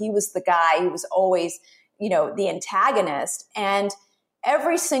about me. He was the guy who was always, the antagonist. And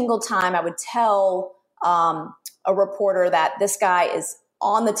every single time I would tell a reporter that this guy is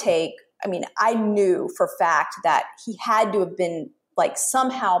on the take, I mean, I knew for fact that he had to have been like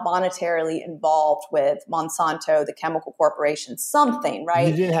somehow monetarily involved with Monsanto, the chemical corporation, something, right?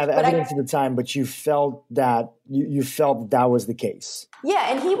 You didn't have evidence at the time, but you felt that you felt that was the case. Yeah,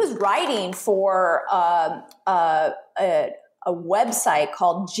 and he was writing for a website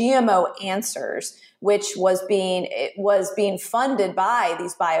called GMO Answers, which was being funded by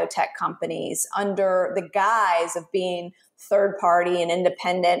these biotech companies under the guise of being third party and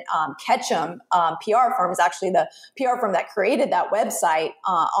independent. Ketchum PR firm is actually the PR firm that created that website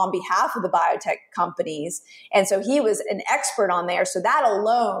on behalf of the biotech companies. And so he was an expert on there. So that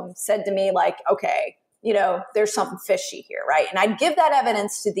alone said to me like, okay, there's something fishy here, right? And I'd give that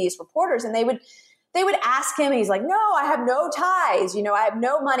evidence to these reporters and they would ask him, and he's like, no, I have no ties, I have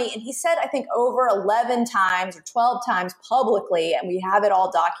no money. And he said, I think over 11 times or 12 times publicly, and we have it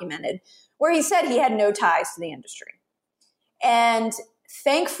all documented, where he said he had no ties to the industry. And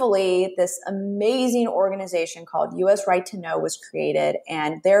thankfully, this amazing organization called U.S. Right to Know was created,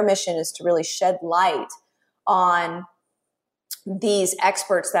 and their mission is to really shed light on these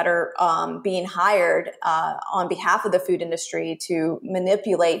experts that are being hired on behalf of the food industry to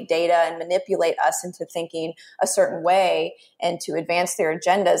manipulate data and manipulate us into thinking a certain way and to advance their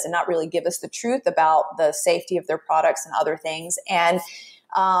agendas and not really give us the truth about the safety of their products and other things. And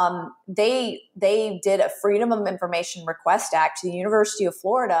they did a Freedom of Information Request Act to the University of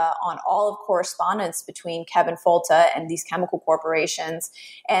Florida on all of correspondence between Kevin Folta and these chemical corporations.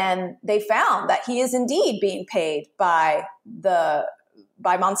 And they found that he is indeed being paid by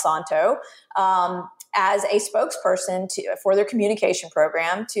Monsanto, as a spokesperson for their communication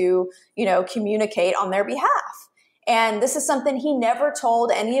program to, communicate on their behalf. And this is something he never told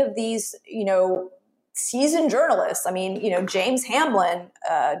any of these, seasoned journalists. I mean, James Hamlin,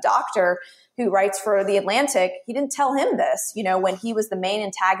 doctor who writes for The Atlantic, he didn't tell him this, when he was the main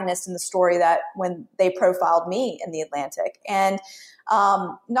antagonist in the story that when they profiled me in The Atlantic. And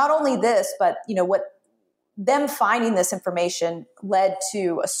not only this, but, what them finding this information led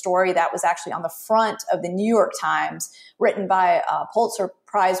to a story that was actually on the front of the New York Times, written by Pulitzer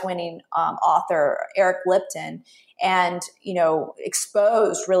Prize-winning author Eric Lipton, and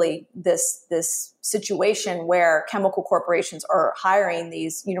exposed really this situation where chemical corporations are hiring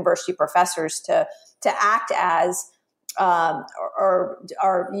these university professors to act as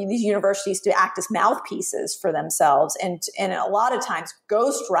or these universities to act as mouthpieces for themselves, and a lot of times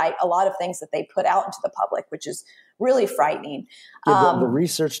ghostwrite a lot of things that they put out into the public, which is really frightening. The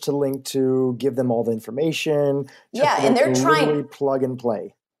research to link to, give them all the information. And they're trying plug and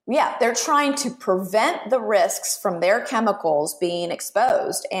play. Yeah, they're trying to prevent the risks from their chemicals being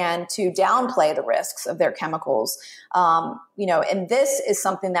exposed and to downplay the risks of their chemicals. And this is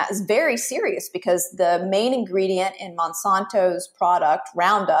something that is very serious because the main ingredient in Monsanto's product,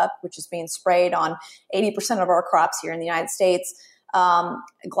 Roundup, which is being sprayed on 80% of our crops here in the United States,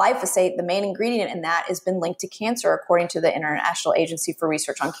 glyphosate, the main ingredient in that, has been linked to cancer, according to the International Agency for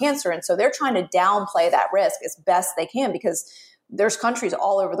Research on Cancer. And so they're trying to downplay that risk as best they can because there's countries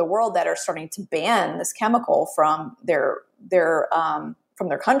all over the world that are starting to ban this chemical from their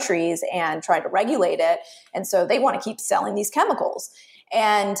countries and try to regulate it. And so they want to keep selling these chemicals.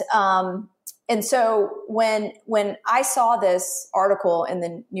 And so when I saw this article in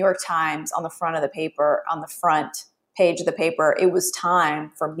the New York Times on the front of the paper, on the front page of the paper, it was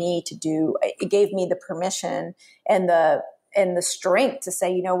time for me to do, it gave me the permission and the strength to say,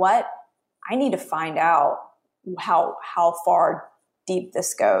 you know what, I need to find out how far deep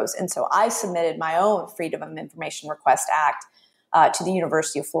this goes. And so I submitted my own Freedom of Information Request Act to the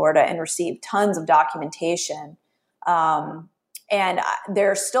University of Florida and received tons of documentation. And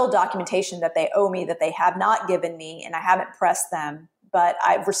there's still documentation that they owe me that they have not given me, and I haven't pressed them, but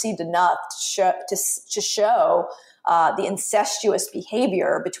I've received enough to show the incestuous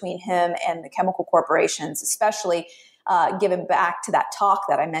behavior between him and the chemical corporations, especially given back to that talk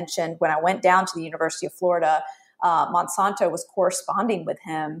that I mentioned when I went down to the University of Florida. Monsanto was corresponding with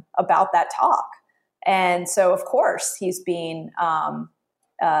him about that talk. And so, of course, he's being, who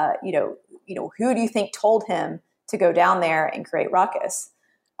do you think told him to go down there and create ruckus?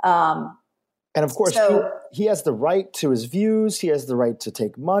 And of course, he has the right to his views. He has the right to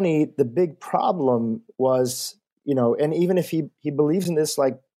take money. The big problem was, and even if he believes in this,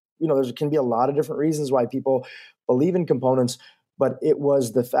 there can be a lot of different reasons why people believe in components, but it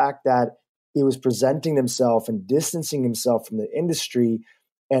was the fact that he was presenting himself and distancing himself from the industry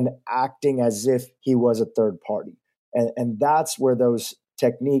and acting as if he was a third party. And that's where those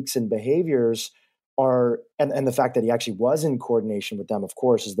techniques and behaviors are, and the fact that he actually was in coordination with them, of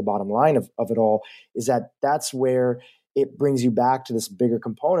course, is the bottom line of it all, is that's where it brings you back to this bigger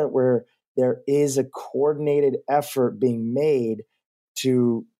component where there is a coordinated effort being made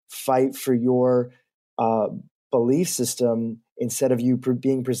to fight for your belief system. Instead of you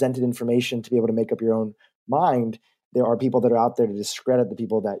being presented information to be able to make up your own mind, there are people that are out there to discredit the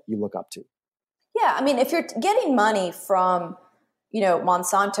people that you look up to. Yeah. I mean, if you're getting money from,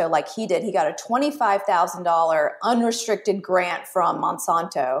 Monsanto, like he did, he got a $25,000 unrestricted grant from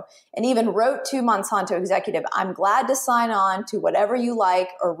Monsanto and even wrote to Monsanto executive, I'm glad to sign on to whatever you like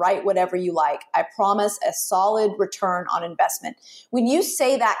or write whatever you like. I promise a solid return on investment. When you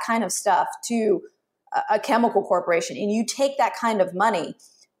say that kind of stuff to a chemical corporation and you take that kind of money,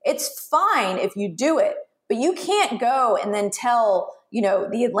 it's fine if you do it, but you can't go and then tell,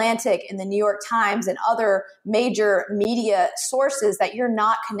 the Atlantic and the New York Times and other major media sources that you're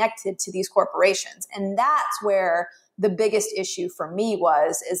not connected to these corporations. And that's where the biggest issue for me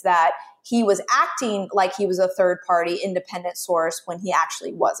is that he was acting like he was a third party independent source when he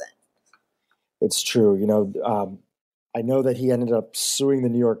actually wasn't. It's true. I know that he ended up suing the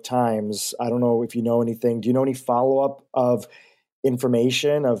New York Times. I don't know if you know anything. Do you know any follow-up of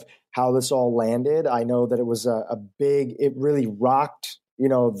information of how this all landed? I know that it was it really rocked,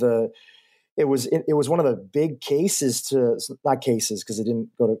 it was one of the big cases not cases because it didn't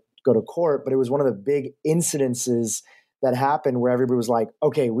go to court, but it was one of the big incidences that happened where everybody was like,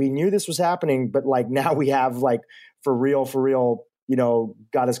 okay, we knew this was happening, but like now we have like for real,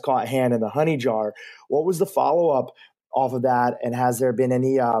 got his caught hand in the honey jar. What was the follow-up off of that? And has there been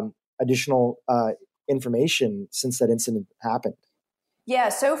any additional information since that incident happened? Yeah,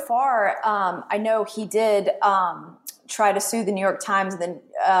 so far, I know he did try to sue the New York Times,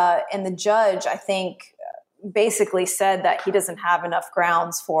 and the judge, I think, basically said that he doesn't have enough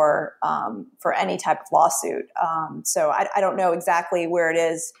grounds for any type of lawsuit. So I don't know exactly where it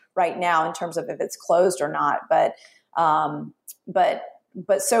is right now in terms of if it's closed or not, but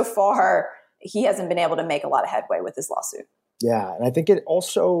so far he hasn't been able to make a lot of headway with his lawsuit. Yeah, and I think it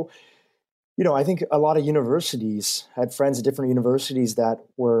also, I think a lot of universities had friends at different universities that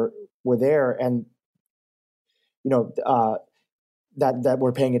were there, and that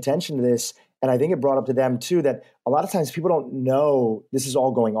were paying attention to this. And I think it brought up to them too that a lot of times people don't know this is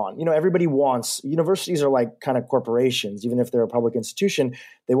all going on. Everybody wants, universities are like kind of corporations, even if they're a public institution,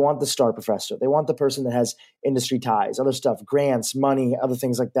 they want the star professor. They want the person that has industry ties, other stuff, grants, money, other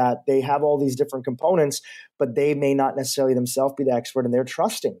things like that. They have all these different components, but they may not necessarily themselves be the expert, and they're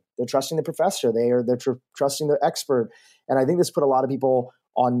trusting the professor. They're trusting the expert. And I think this put a lot of people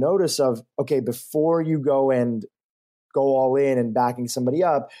on notice of, okay, before you go all in and backing somebody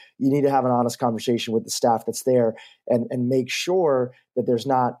up, you need to have an honest conversation with the staff that's there and make sure that there's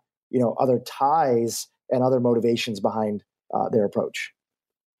not, other ties and other motivations behind their approach.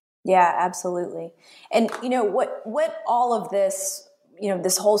 Yeah, absolutely. And, what all of this,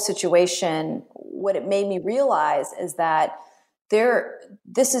 this whole situation, what it made me realize is that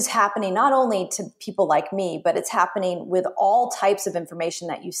this is happening not only to people like me, but it's happening with all types of information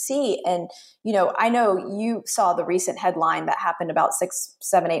that you see. And, I know you saw the recent headline that happened about 6,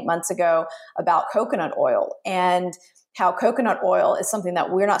 7, 8 months ago about coconut oil, and how coconut oil is something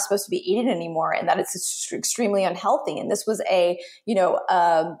that we're not supposed to be eating anymore, and that it's extremely unhealthy. And this was a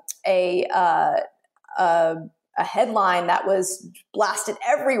headline that was blasted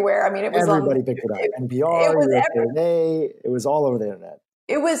everywhere. I mean, it was everybody picked it up. NPR, USA Today, it was all over the internet.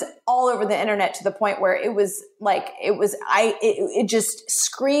 It was all over the internet to the point where it just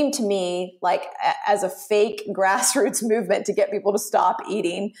screamed to me like as a fake grassroots movement to get people to stop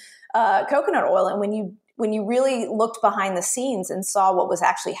eating coconut oil. And when you really looked behind the scenes and saw what was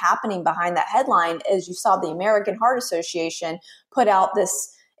actually happening behind that headline, is you saw the American Heart Association put out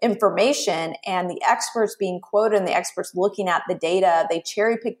this information, and the experts being quoted and the experts looking at the data, they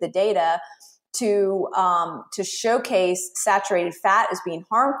cherry pick the data to showcase saturated fat as being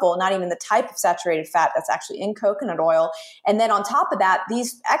harmful, not even the type of saturated fat that's actually in coconut oil. And then on top of that,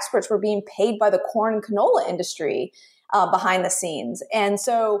 these experts were being paid by the corn and canola industry behind the scenes. And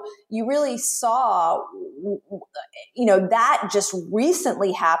so you really saw, that just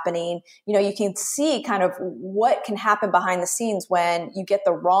recently happening. You can see kind of what can happen behind the scenes when you get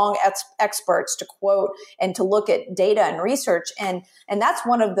the wrong experts to quote and to look at data and research. And that's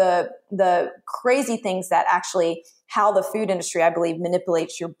one of the crazy things that actually how the food industry, I believe,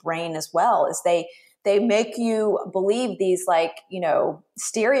 manipulates your brain as well, is they make you believe these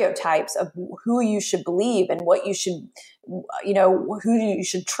stereotypes of who you should believe and what you should, who you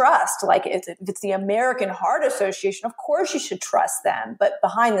should trust. Like if it's the American Heart Association, of course you should trust them. But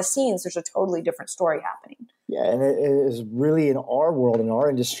behind the scenes, there's a totally different story happening. Yeah, and it is really in our world, in our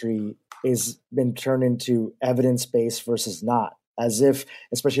industry, is been turned into evidence-based versus not. As if,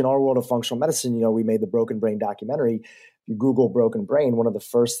 especially in our world of functional medicine, we made the Broken Brain documentary. You Google broken brain, one of the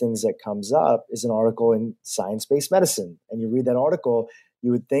first things that comes up is an article in Science-Based Medicine. And you read that article,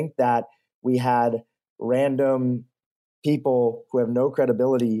 you would think that we had random people who have no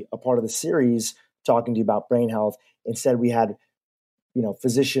credibility a part of the series talking to you about brain health. Instead, we had,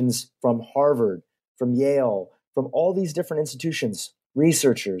 physicians from Harvard, from Yale, from all these different institutions,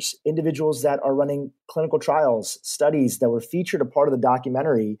 researchers, individuals that are running clinical trials, studies that were featured a part of the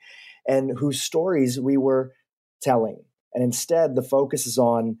documentary and whose stories we were telling. And instead, the focus is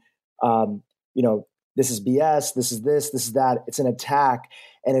on, this is BS, this is that. It's an attack.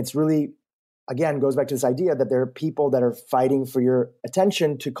 And it's really, again, goes back to this idea that there are people that are fighting for your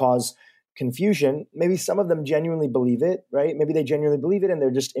attention to cause confusion. Maybe some of them genuinely believe it, right? Maybe they genuinely believe it and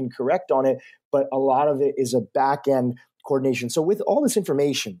they're just incorrect on it. But a lot of it is a back end coordination. So with all this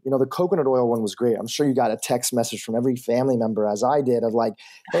information, the coconut oil one was great. I'm sure you got a text message from every family member, as I did, of like,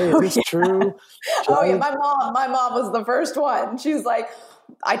 hey, is this true? Oh yeah, my mom was the first one. She's like,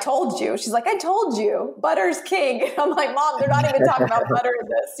 I told you. She's like, I told you, butter's king. I'm like, Mom, they're not even talking about butter in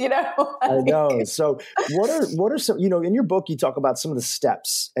this, I know. So what are some, in your book, you talk about some of the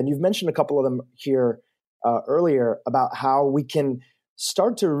steps, and you've mentioned a couple of them here earlier about how we can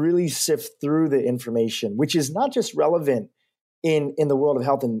start to really sift through the information, which is not just relevant in the world of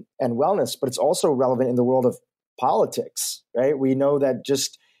health and wellness, but it's also relevant in the world of politics, right? We know that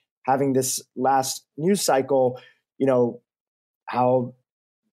just having this last news cycle, how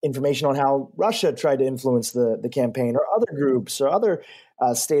information on how Russia tried to influence the campaign, or other groups or other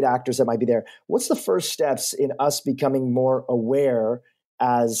state actors that might be there. What's the first steps in us becoming more aware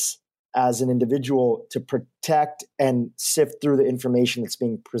as an individual to protect and sift through the information that's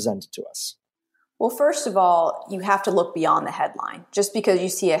being presented to us? Well, first of all, you have to look beyond the headline. Just because you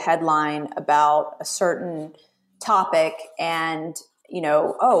see a headline about a certain topic and,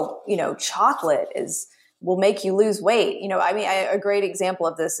 chocolate will make you lose weight. A great example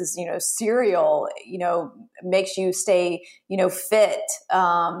of this is, cereal, makes you stay, fit.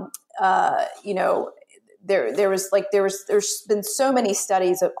 There's been so many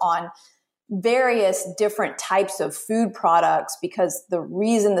studies on various different types of food products, because the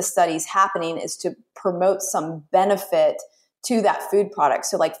reason the study's happening is to promote some benefit to that food product.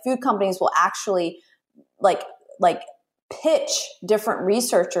 So like food companies will actually like pitch different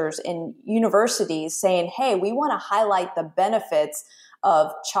researchers in universities saying, hey, we want to highlight the benefits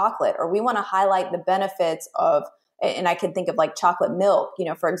of chocolate, or we want to highlight the benefits of, and I can think of like chocolate milk,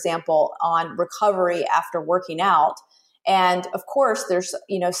 for example, on recovery after working out. And of course, there's,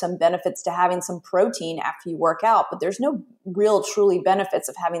 some benefits to having some protein after you work out, but there's no real truly benefits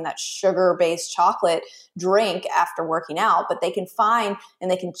of having that sugar-based chocolate drink after working out, but they can find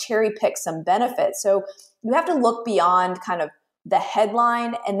and they can cherry pick some benefits. So you have to look beyond kind of the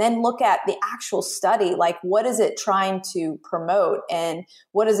headline and then look at the actual study. Like, what is it trying to promote and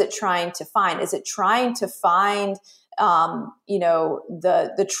what is it trying to find? Is it trying to find,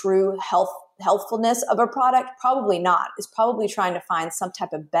 the true healthfulness of a product? Probably not. It's probably trying to find some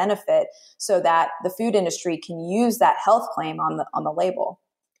type of benefit so that the food industry can use that health claim on the label.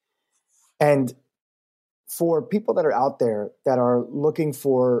 And for people that are out there that are looking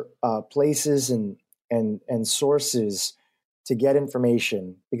for places and sources to get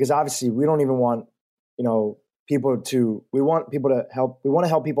information, because obviously we don't even want, we want people to help. We want to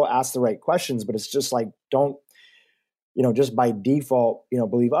help people ask the right questions, but it's just like, don't, just by default,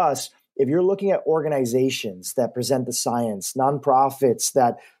 believe us. If you're looking at organizations that present the science, nonprofits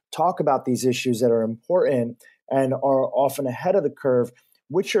that talk about these issues that are important and are often ahead of the curve,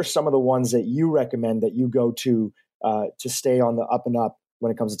 which are some of the ones that you recommend that you go to stay on the up and up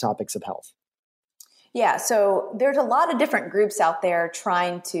when it comes to topics of health? Yeah, so there's a lot of different groups out there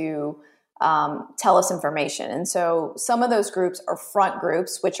trying to tell us information. And so some of those groups are front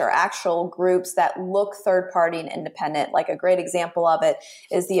groups, which are actual groups that look third party and independent. Like a great example of it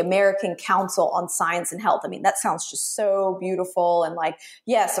is the American Council on Science and Health. I mean, that sounds just so beautiful. And like,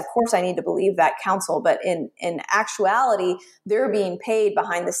 yes, of course I need to believe that council, but in actuality, they're being paid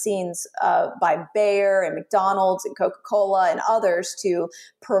behind the scenes by Bayer and McDonald's and Coca-Cola and others to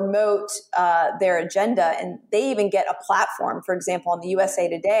promote their agenda. And they even get a platform. For example, on the USA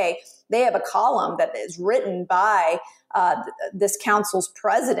Today, they have a column that is written by this council's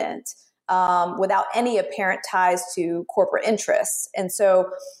president without any apparent ties to corporate interests. And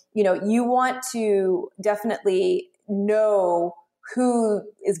so, you want to definitely know who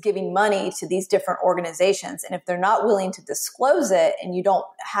is giving money to these different organizations. And if they're not willing to disclose it and you don't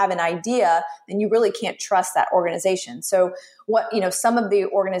have an idea, then you really can't trust that organization. So some of the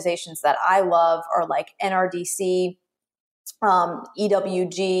organizations that I love are like NRDC,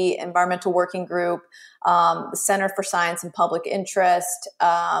 EWG, Environmental Working Group, the Center for Science and Public Interest.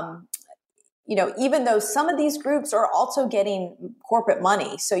 Even though some of these groups are also getting corporate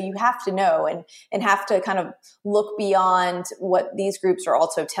money, so you have to know and have to kind of look beyond what these groups are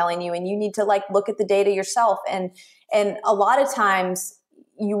also telling you, and you need to look at the data yourself. And a lot of times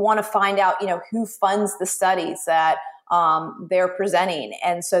you want to find out, who funds the studies that they're presenting,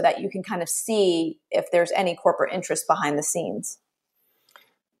 and so that you can kind of see if there's any corporate interest behind the scenes.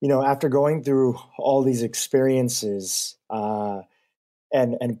 After going through all these experiences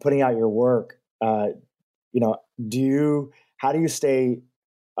and putting out your work, how do you stay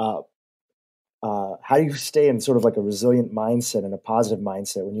How do you stay in sort of like a resilient mindset and a positive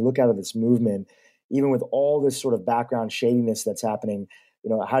mindset when you look out of this movement, even with all this sort of background shadiness that's happening?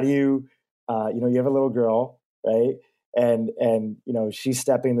 How do you, you have a little girl, right? And she's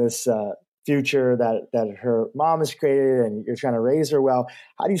stepping this future that her mom has created, and you're trying to raise her well.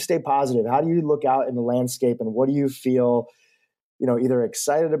 How do you stay positive? How do you look out in the landscape, and what do you feel, either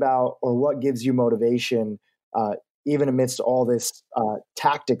excited about, or what gives you motivation, even amidst all this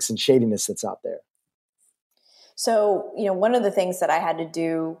tactics and shadiness that's out there? So, one of the things that I had to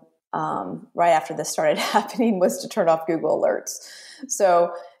do right after this started happening was to turn off Google Alerts.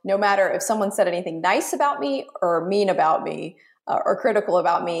 So no matter if someone said anything nice about me or mean about me or critical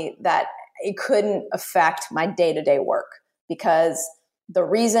about me, that it couldn't affect my day-to-day work, because the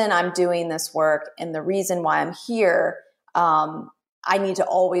reason I'm doing this work and the reason why I'm here, I need to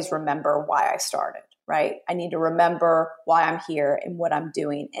always remember why I started, right? I need to remember why I'm here and what I'm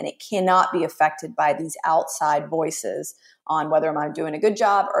doing. And it cannot be affected by these outside voices on whether I'm doing a good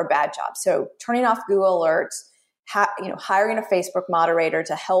job or a bad job. So turning off Google Alerts, hiring a Facebook moderator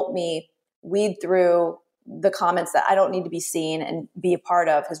to help me weed through the comments that I don't need to be seen and be a part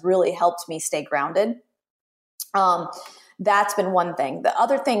of has really helped me stay grounded. That's been one thing. The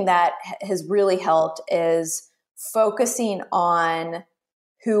other thing that has really helped is focusing on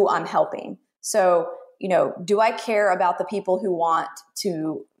who I'm helping. So, do I care about the people who want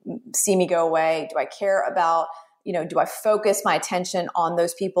to see me go away? Do I care about, do I focus my attention on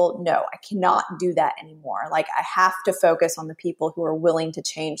those people? No, I cannot do that anymore. Like, I have to focus on the people who are willing to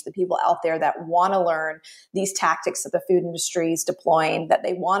change, the people out there that want to learn these tactics that the food industry is deploying, that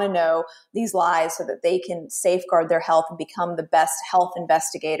they want to know these lies so that they can safeguard their health and become the best health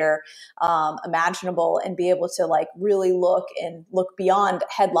investigator imaginable, and be able to really look beyond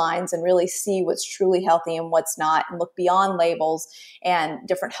headlines and really see what's truly healthy and what's not, and look beyond labels and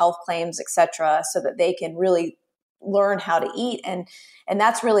different health claims, et cetera, so that they can really learn how to eat. And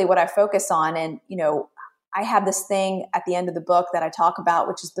that's really what I focus on. And, I have this thing at the end of the book that I talk about,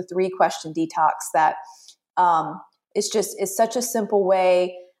 which is the 3-question detox, that it's such a simple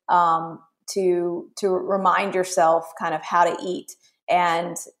way to remind yourself kind of how to eat,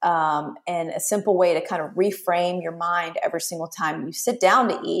 and a simple way to kind of reframe your mind every single time you sit down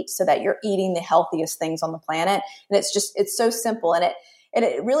to eat, so that you're eating the healthiest things on the planet. And it's so simple. And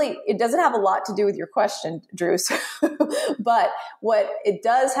it doesn't have a lot to do with your question, Drew. But what it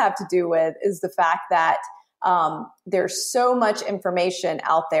does have to do with is the fact that there's so much information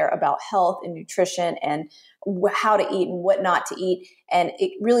out there about health and nutrition and how to eat and what not to eat. And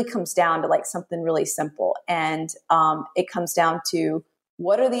it really comes down to something really simple. And it comes down to,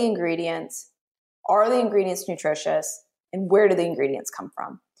 what are the ingredients? Are the ingredients nutritious? And where do the ingredients come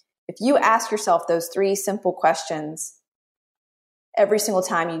from? If you ask yourself those 3 simple questions every single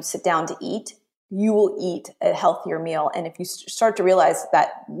time you sit down to eat, you will eat a healthier meal. And if you start to realize that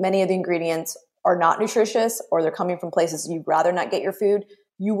many of the ingredients are not nutritious, or they're coming from places you'd rather not get your food,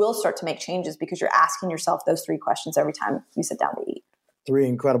 you will start to make changes, because you're asking yourself those 3 questions every time you sit down to eat. 3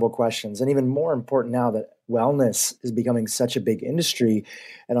 incredible questions. And even more important now that wellness is becoming such a big industry,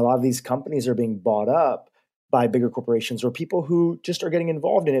 and a lot of these companies are being bought up by bigger corporations or people who just are getting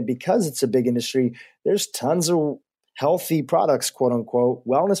involved in it because it's a big industry. There's tons of healthy products, quote unquote,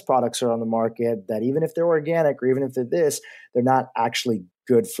 wellness products are on the market that, even if they're organic or even if they're this, they're not actually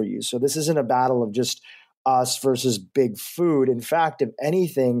good for you. So this isn't a battle of just us versus big food. In fact, if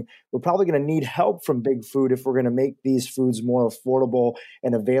anything, we're probably going to need help from big food if we're going to make these foods more affordable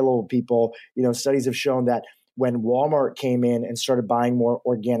and available to people. Studies have shown that when Walmart came in and started buying more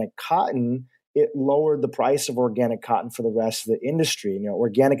organic cotton, it lowered the price of organic cotton for the rest of the industry.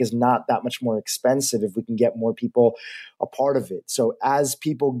 Organic is not that much more expensive if we can get more people a part of it. So as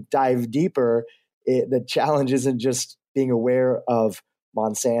people dive deeper, the challenge isn't just being aware of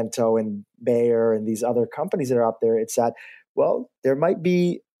Monsanto and Bayer and these other companies that are out there. It's that, there might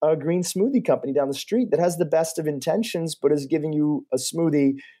be a green smoothie company down the street that has the best of intentions, but is giving you a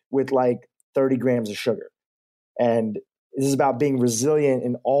smoothie with 30 grams of sugar. And this is about being resilient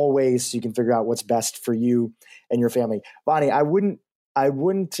in all ways, so you can figure out what's best for you and your family. Vani,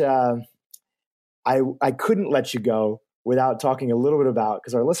 I couldn't let you go without talking a little bit about,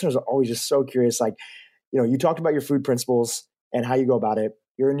 because our listeners are always just so curious. You talked about your food principles and how you go about it.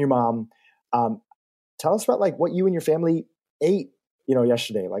 You're and your mom. Tell us about what you and your family ate,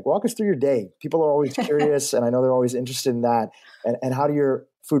 yesterday. Walk us through your day. People are always curious, and I know they're always interested in that. And how do your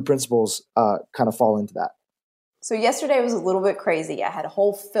food principles kind of fall into that? So yesterday was a little bit crazy. I had a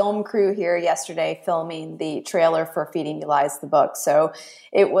whole film crew here yesterday filming the trailer for Feeding You Lies, the book. So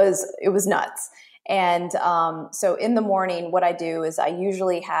it was nuts. And so in the morning, what I do is I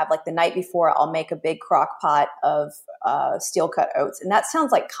usually have, like, the night before, I'll make a big crock pot of steel cut oats. And that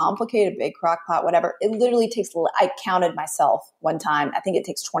sounds like complicated, big crock pot, whatever. It literally takes, I counted myself one time, I think it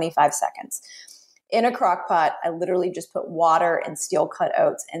takes 25 seconds. In a crock pot, I literally just put water and steel cut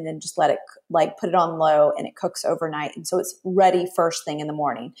oats and then just let it, like, put it on low, and it cooks overnight. And so it's ready first thing in the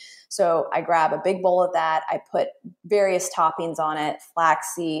morning. So I grab a big bowl of that. I put various toppings on it,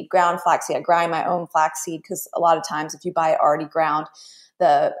 flaxseed, ground flaxseed. I grind my own flaxseed because a lot of times if you buy it already ground,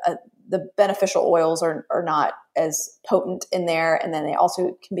 the beneficial oils are not as potent in there. And then they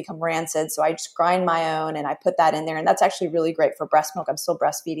also can become rancid. So I just grind my own and I put that in there. And that's actually really great for breast milk. I'm still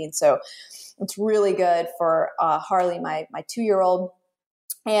breastfeeding. So it's really good for Harley, my 2-year-old.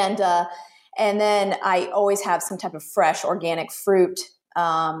 And then I always have some type of fresh organic fruit.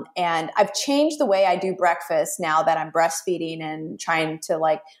 And I've changed the way I do breakfast now that I'm breastfeeding and trying to,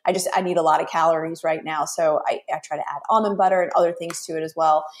 like, I need a lot of calories right now. So I try to add almond butter and other things to it as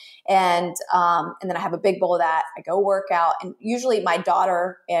well. And then I have a big bowl of that. I go work out, and usually my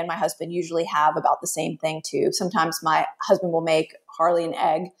daughter and my husband usually have about the same thing too. Sometimes my husband will make Harley an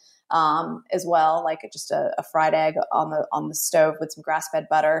egg as well, like just a fried egg on the stove with some grass-fed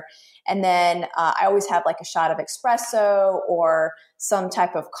butter. And then I always have like a shot of espresso or some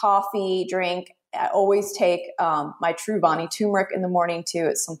type of coffee drink. I always take my True Vani turmeric in the morning too.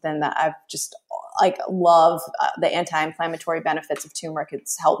 It's something that I've just love the anti-inflammatory benefits of turmeric.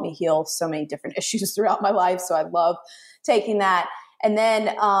 It's helped me heal so many different issues throughout my life. So I love taking that. And then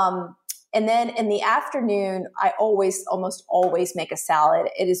in the afternoon, I almost always make a salad.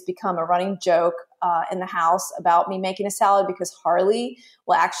 It has become a running joke in the house about me making a salad because Harley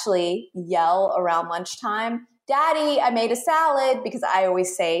will actually yell around lunchtime, "Daddy, I made a salad," because I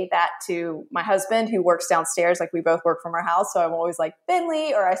always say that to my husband who works downstairs. Like, we both work from our house. So I'm always like,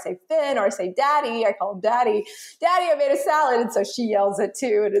 "Finley," or I say Finn, or I say Daddy. I call him Daddy. "Daddy, I made a salad." And so she yells it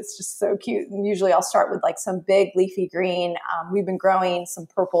too. And it's just so cute. And usually I'll start with like some big leafy green. We've been growing some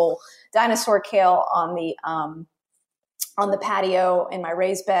purple dinosaur kale on the patio in my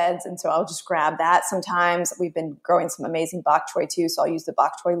raised beds. And so I'll just grab that. Sometimes we've been growing some amazing bok choy too. So I'll use the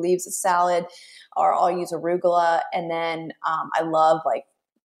bok choy leaves as salad, or I'll use arugula. And then I love like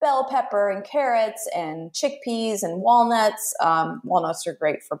bell pepper and carrots and chickpeas and walnuts. Walnuts are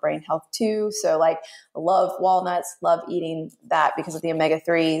great for brain health too. So like, I love walnuts, love eating that because of the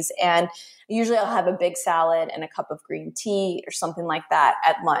omega-3s. And usually I'll have a big salad and a cup of green tea or something like that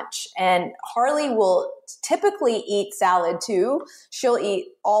at lunch. And Harley will typically eat salad too. She'll eat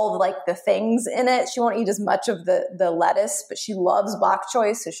all of like the things in it. She won't eat as much of the lettuce, but she loves bok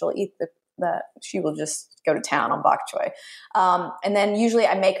choy. So she'll eat she will just go to town on bok choy. And then usually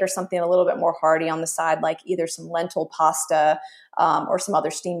I make her something a little bit more hearty on the side, like either some lentil pasta or some other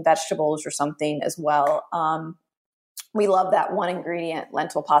steamed vegetables or something as well. We love that one ingredient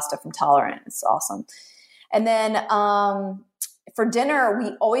lentil pasta from Tolerant. It's awesome. And then for dinner,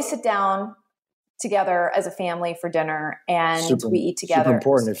 we always sit down together as a family for dinner, and we eat together. Super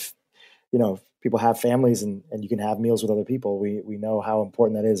important. If people have families and you can have meals with other people, we know how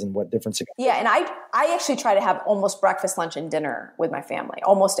important that is and what difference it can make. Yeah. And I actually try to have almost breakfast, lunch, and dinner with my family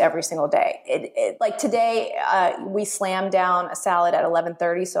almost every single day. Like today, we slammed down a salad at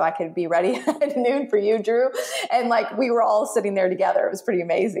 11:30 so I could be ready at noon for you, Drew. And like, we were all sitting there together. It was pretty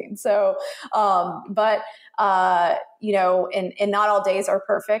amazing. So, and not all days are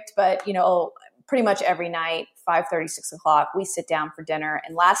perfect, but pretty much every night, 5:30, 6 o'clock, we sit down for dinner.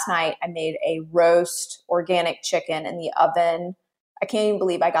 And last night I made a roast organic chicken in the oven. I can't even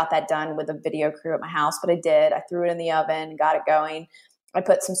believe I got that done with a video crew at my house, but I did. I threw it in the oven, got it going. I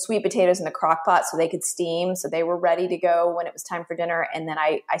put some sweet potatoes in the crock pot so they could steam. So they were ready to go when it was time for dinner. And then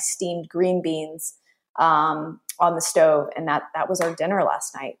I steamed green beans on the stove. And that was our dinner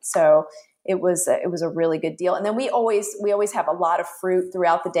last night. So it was a really good deal. And then we always have a lot of fruit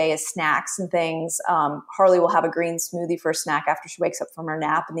throughout the day as snacks and things. Harley will have a green smoothie for a snack after she wakes up from her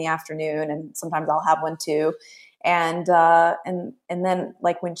nap in the afternoon. And sometimes I'll have one too. And then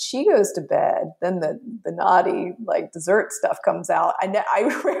like when she goes to bed, then the naughty like dessert stuff comes out.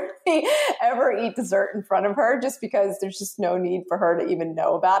 I rarely ever eat dessert in front of her just because there's just no need for her to even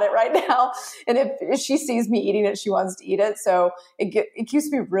know about it right now. And if she sees me eating it, she wants to eat it. So it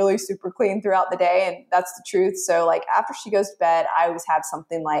keeps me really super clean throughout the day. And that's the truth. So like after she goes to bed, I always have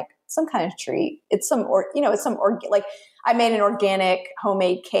something like some kind of treat. Like I made an organic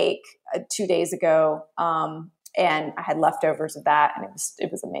homemade cake 2 days ago. And I had leftovers of that, and it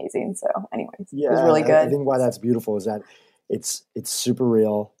was amazing. So, anyways, it was really good. I think why that's beautiful is that it's super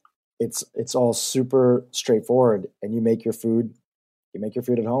real. It's all super straightforward, and you make your food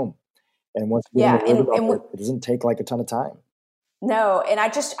at home. And once you get in Yeah. the rhythm of it, it doesn't take like a ton of time. No. And I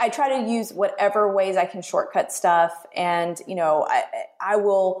try to use whatever ways I can shortcut stuff. And, I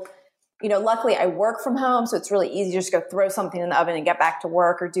will, luckily I work from home, so it's really easy to just go throw something in the oven and get back to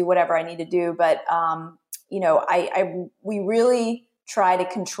work or do whatever I need to do. But, we really try to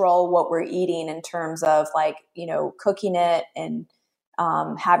control what we're eating in terms of like, cooking it and,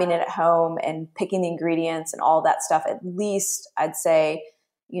 having it at home and picking the ingredients and all that stuff. At least I'd say,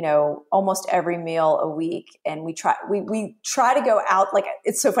 almost every meal a week. And we try to go out. Like,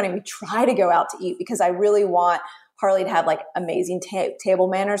 it's so funny. We try to go out to eat because I really want Harley to have like amazing table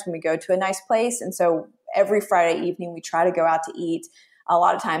manners when we go to a nice place. And so every Friday evening, we try to go out to eat. A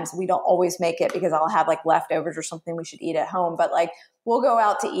lot of times we don't always make it because I'll have like leftovers or something we should eat at home, but like we'll go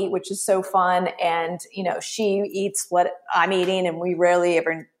out to eat, which is so fun. And, she eats what I'm eating, and we rarely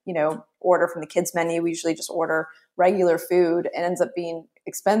ever, order from the kids menu. We usually just order regular food. It ends up being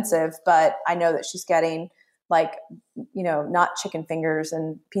expensive, but I know that she's getting like, not chicken fingers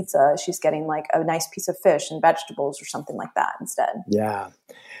and pizza. She's getting like a nice piece of fish and vegetables or something like that instead. Yeah.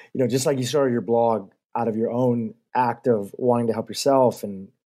 Just like you started your blog out of your own act of wanting to help yourself and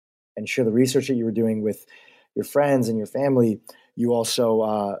share the research that you were doing with your friends and your family, you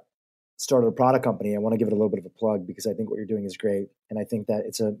also started a product company. I want to give it a little bit of a plug because I think what you're doing is great. And I think that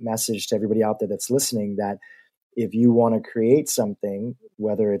it's a message to everybody out there that's listening that if you want to create something,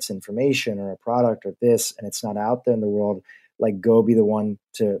 whether it's information or a product or this, and it's not out there in the world, like go be the one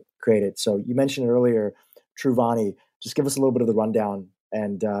to create it. So you mentioned earlier, True Vani. Just give us a little bit of the rundown,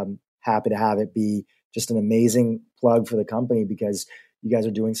 and happy to have it be just an amazing plug for the company because you guys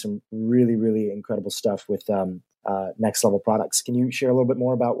are doing some really, really incredible stuff with next level products. Can you share a little bit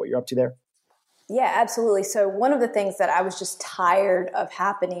more about what you're up to there? Yeah, absolutely. So one of the things that I was just tired of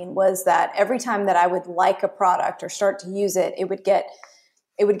happening was that every time that I would like a product or start to use it, it would get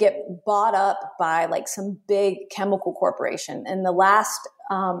bought up by like some big chemical corporation. And the last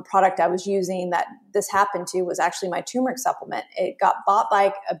product I was using that this happened to was actually my turmeric supplement. It got bought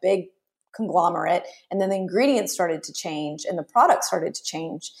by a big conglomerate, and then the ingredients started to change and the product started to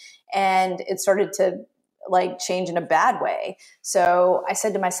change, and it started to like change in a bad way. So I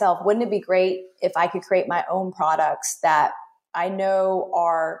said to myself, wouldn't it be great if I could create my own products that I know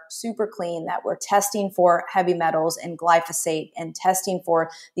are super clean, that we're testing for heavy metals and glyphosate and testing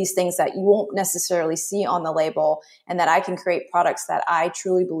for these things that you won't necessarily see on the label, and that I can create products that I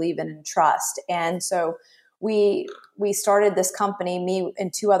truly believe in and trust. And so we started this company, me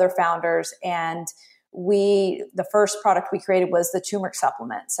and two other founders, and the first product we created was the turmeric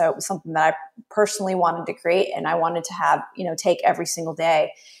supplement. So it was something that I personally wanted to create and I wanted to have, take every single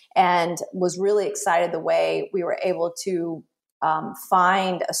day, and was really excited the way we were able to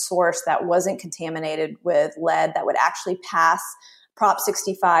find a source that wasn't contaminated with lead, that would actually pass Prop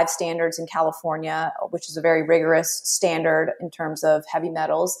 65 standards in California, which is a very rigorous standard in terms of heavy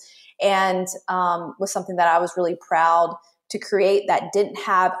metals, and was something that I was really proud to create that didn't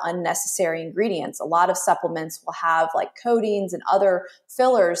have unnecessary ingredients. A lot of supplements will have like coatings and other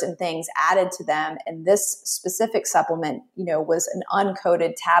fillers and things added to them. And this specific supplement, was an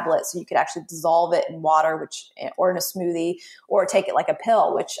uncoated tablet. So you could actually dissolve it in water, or in a smoothie, or take it like a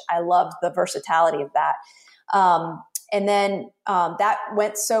pill, which I loved the versatility of that. And then that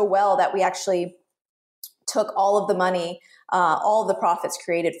went so well that we actually took all of the money, all of the profits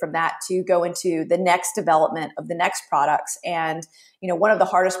created from that to go into the next development of the next products. And, one of the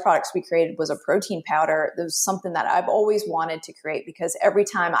hardest products we created was a protein powder. It was something that I've always wanted to create because every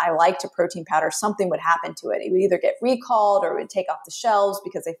time I liked a protein powder, something would happen to it. It would either get recalled or it would take off the shelves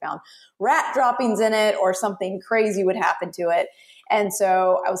because they found rat droppings in it or something crazy would happen to it. And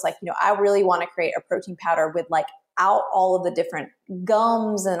so I was like, I really want to create a protein powder with like out all of the different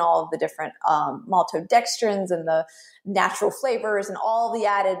gums and all of the different maltodextrins and the natural flavors and all the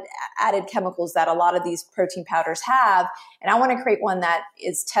added chemicals that a lot of these protein powders have. And I want to create one that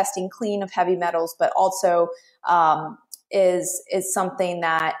is testing clean of heavy metals, but also is something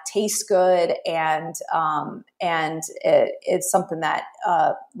that tastes good and it's something that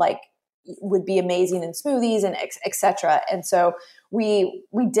would be amazing in smoothies and et cetera. And so we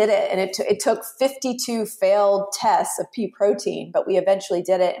did it, and it took 52 failed tests of pea protein, but we eventually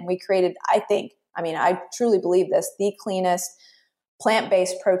did it, and we created, I truly believe this, the cleanest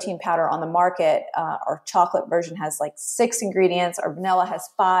plant-based protein powder on the market. Our chocolate version has like 6 ingredients. Our vanilla has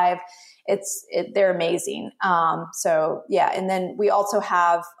 5. They're amazing. And then we also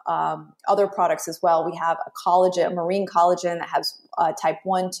have other products as well. We have a marine collagen that has type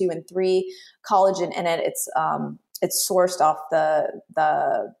 1, 2, and 3 collagen in it. It's sourced off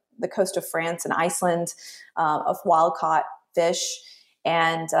the coast of France and Iceland, of wild caught fish.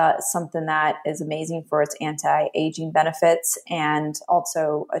 and something that is amazing for its anti-aging benefits, and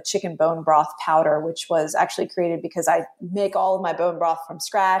also a chicken bone broth powder, which was actually created because I make all of my bone broth from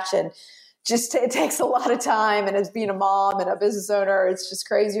scratch, and just it takes a lot of time. And as being a mom and a business owner, it's just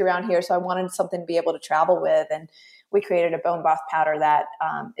crazy around here. So I wanted something to be able to travel with, and we created a bone broth powder that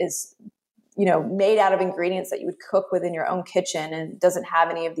is made out of ingredients that you would cook within your own kitchen, and doesn't have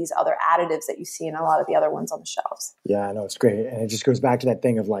any of these other additives that you see in a lot of the other ones on the shelves. Yeah, I know, it's great. And it just goes back to that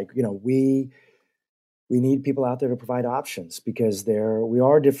thing of like, we need people out there to provide options, because we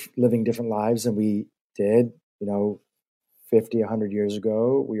are living different lives than we did, 50, 100 years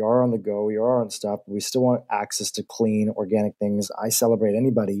ago. We are on the go. We are on stuff. But we still want access to clean, organic things. I celebrate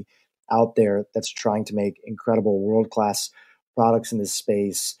anybody out there that's trying to make incredible world-class products in this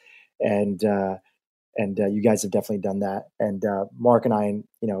space. And you guys have definitely done that. And Mark and I,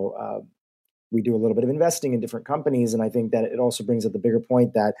 we do a little bit of investing in different companies. And I think that it also brings up the bigger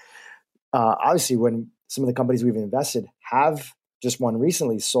point that obviously when some of the companies we've invested have, just one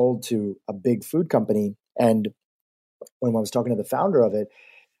recently, sold to a big food company. And when I was talking to the founder of it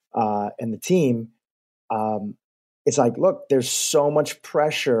and the team, it's like, look, there's so much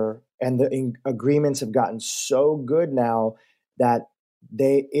pressure, and the agreements have gotten so good now that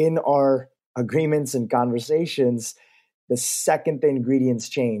in our agreements and conversations, the second the ingredients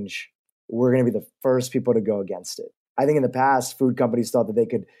change, we're going to be the first people to go against it. I think in the past, food companies thought that they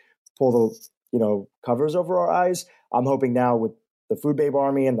could pull the covers over our eyes. I'm hoping now with the Food Babe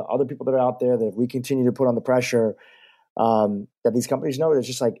Army and the other people that are out there, that if we continue to put on the pressure, that these companies know, it's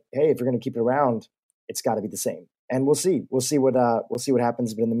just like, hey, if you're going to keep it around, it's got to be the same. And we'll see what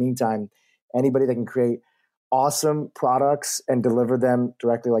happens. But in the meantime, anybody that can create awesome products and deliver them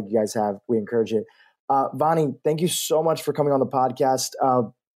directly like you guys have, we encourage it. Vani, thank you so much for coming on the podcast.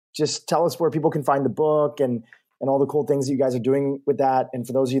 Just tell us where people can find the book and all the cool things that you guys are doing with that. And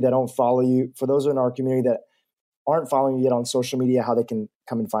for those of you that don't follow you, for those in our community that aren't following you yet on social media, how they can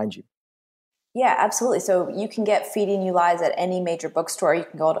come and find you. Yeah, absolutely. So you can get Feeding You Lies at any major bookstore. You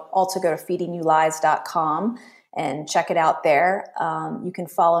can also go to feedingyoulies.com and check it out there. You can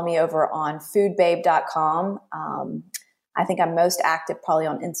follow me over on foodbabe.com. I think I'm most active probably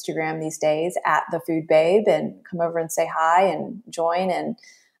on Instagram these days at the Food Babe, and come over and say hi and join, and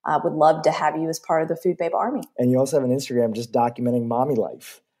would love to have you as part of the Food Babe Army. And you also have an Instagram just documenting mommy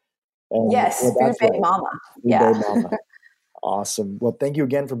life. And yes, Food Babe Mama. Food Babe Mama. Awesome. Well, thank you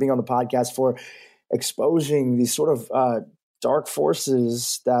again for being on the podcast, for exposing these sort of dark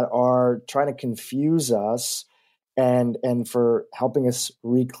forces that are trying to confuse us, and for helping us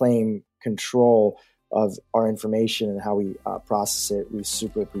reclaim control of our information and how we process it. We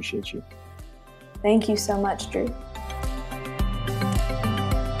super appreciate you. Thank you so much, Drew.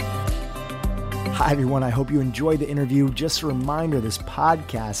 Hi, everyone. I hope you enjoyed the interview. Just a reminder, this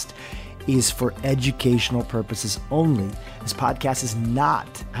podcast is for educational purposes only. This podcast is not,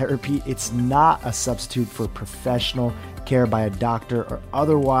 I repeat, it's not a substitute for professional care by a doctor or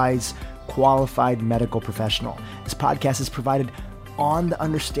otherwise qualified medical professional. This podcast is provided on the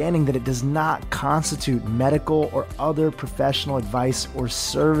understanding that it does not constitute medical or other professional advice or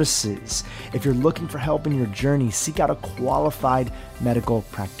services. If you're looking for help in your journey, seek out a qualified medical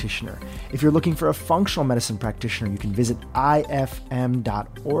practitioner. If you're looking for a functional medicine practitioner, you can visit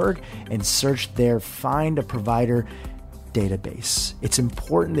ifm.org and search there, find a provider database. It's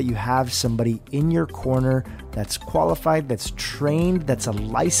important that you have somebody in your corner that's qualified, that's trained, that's a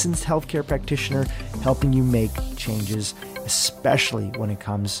licensed healthcare practitioner helping you make changes, especially when it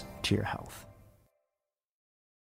comes to your health.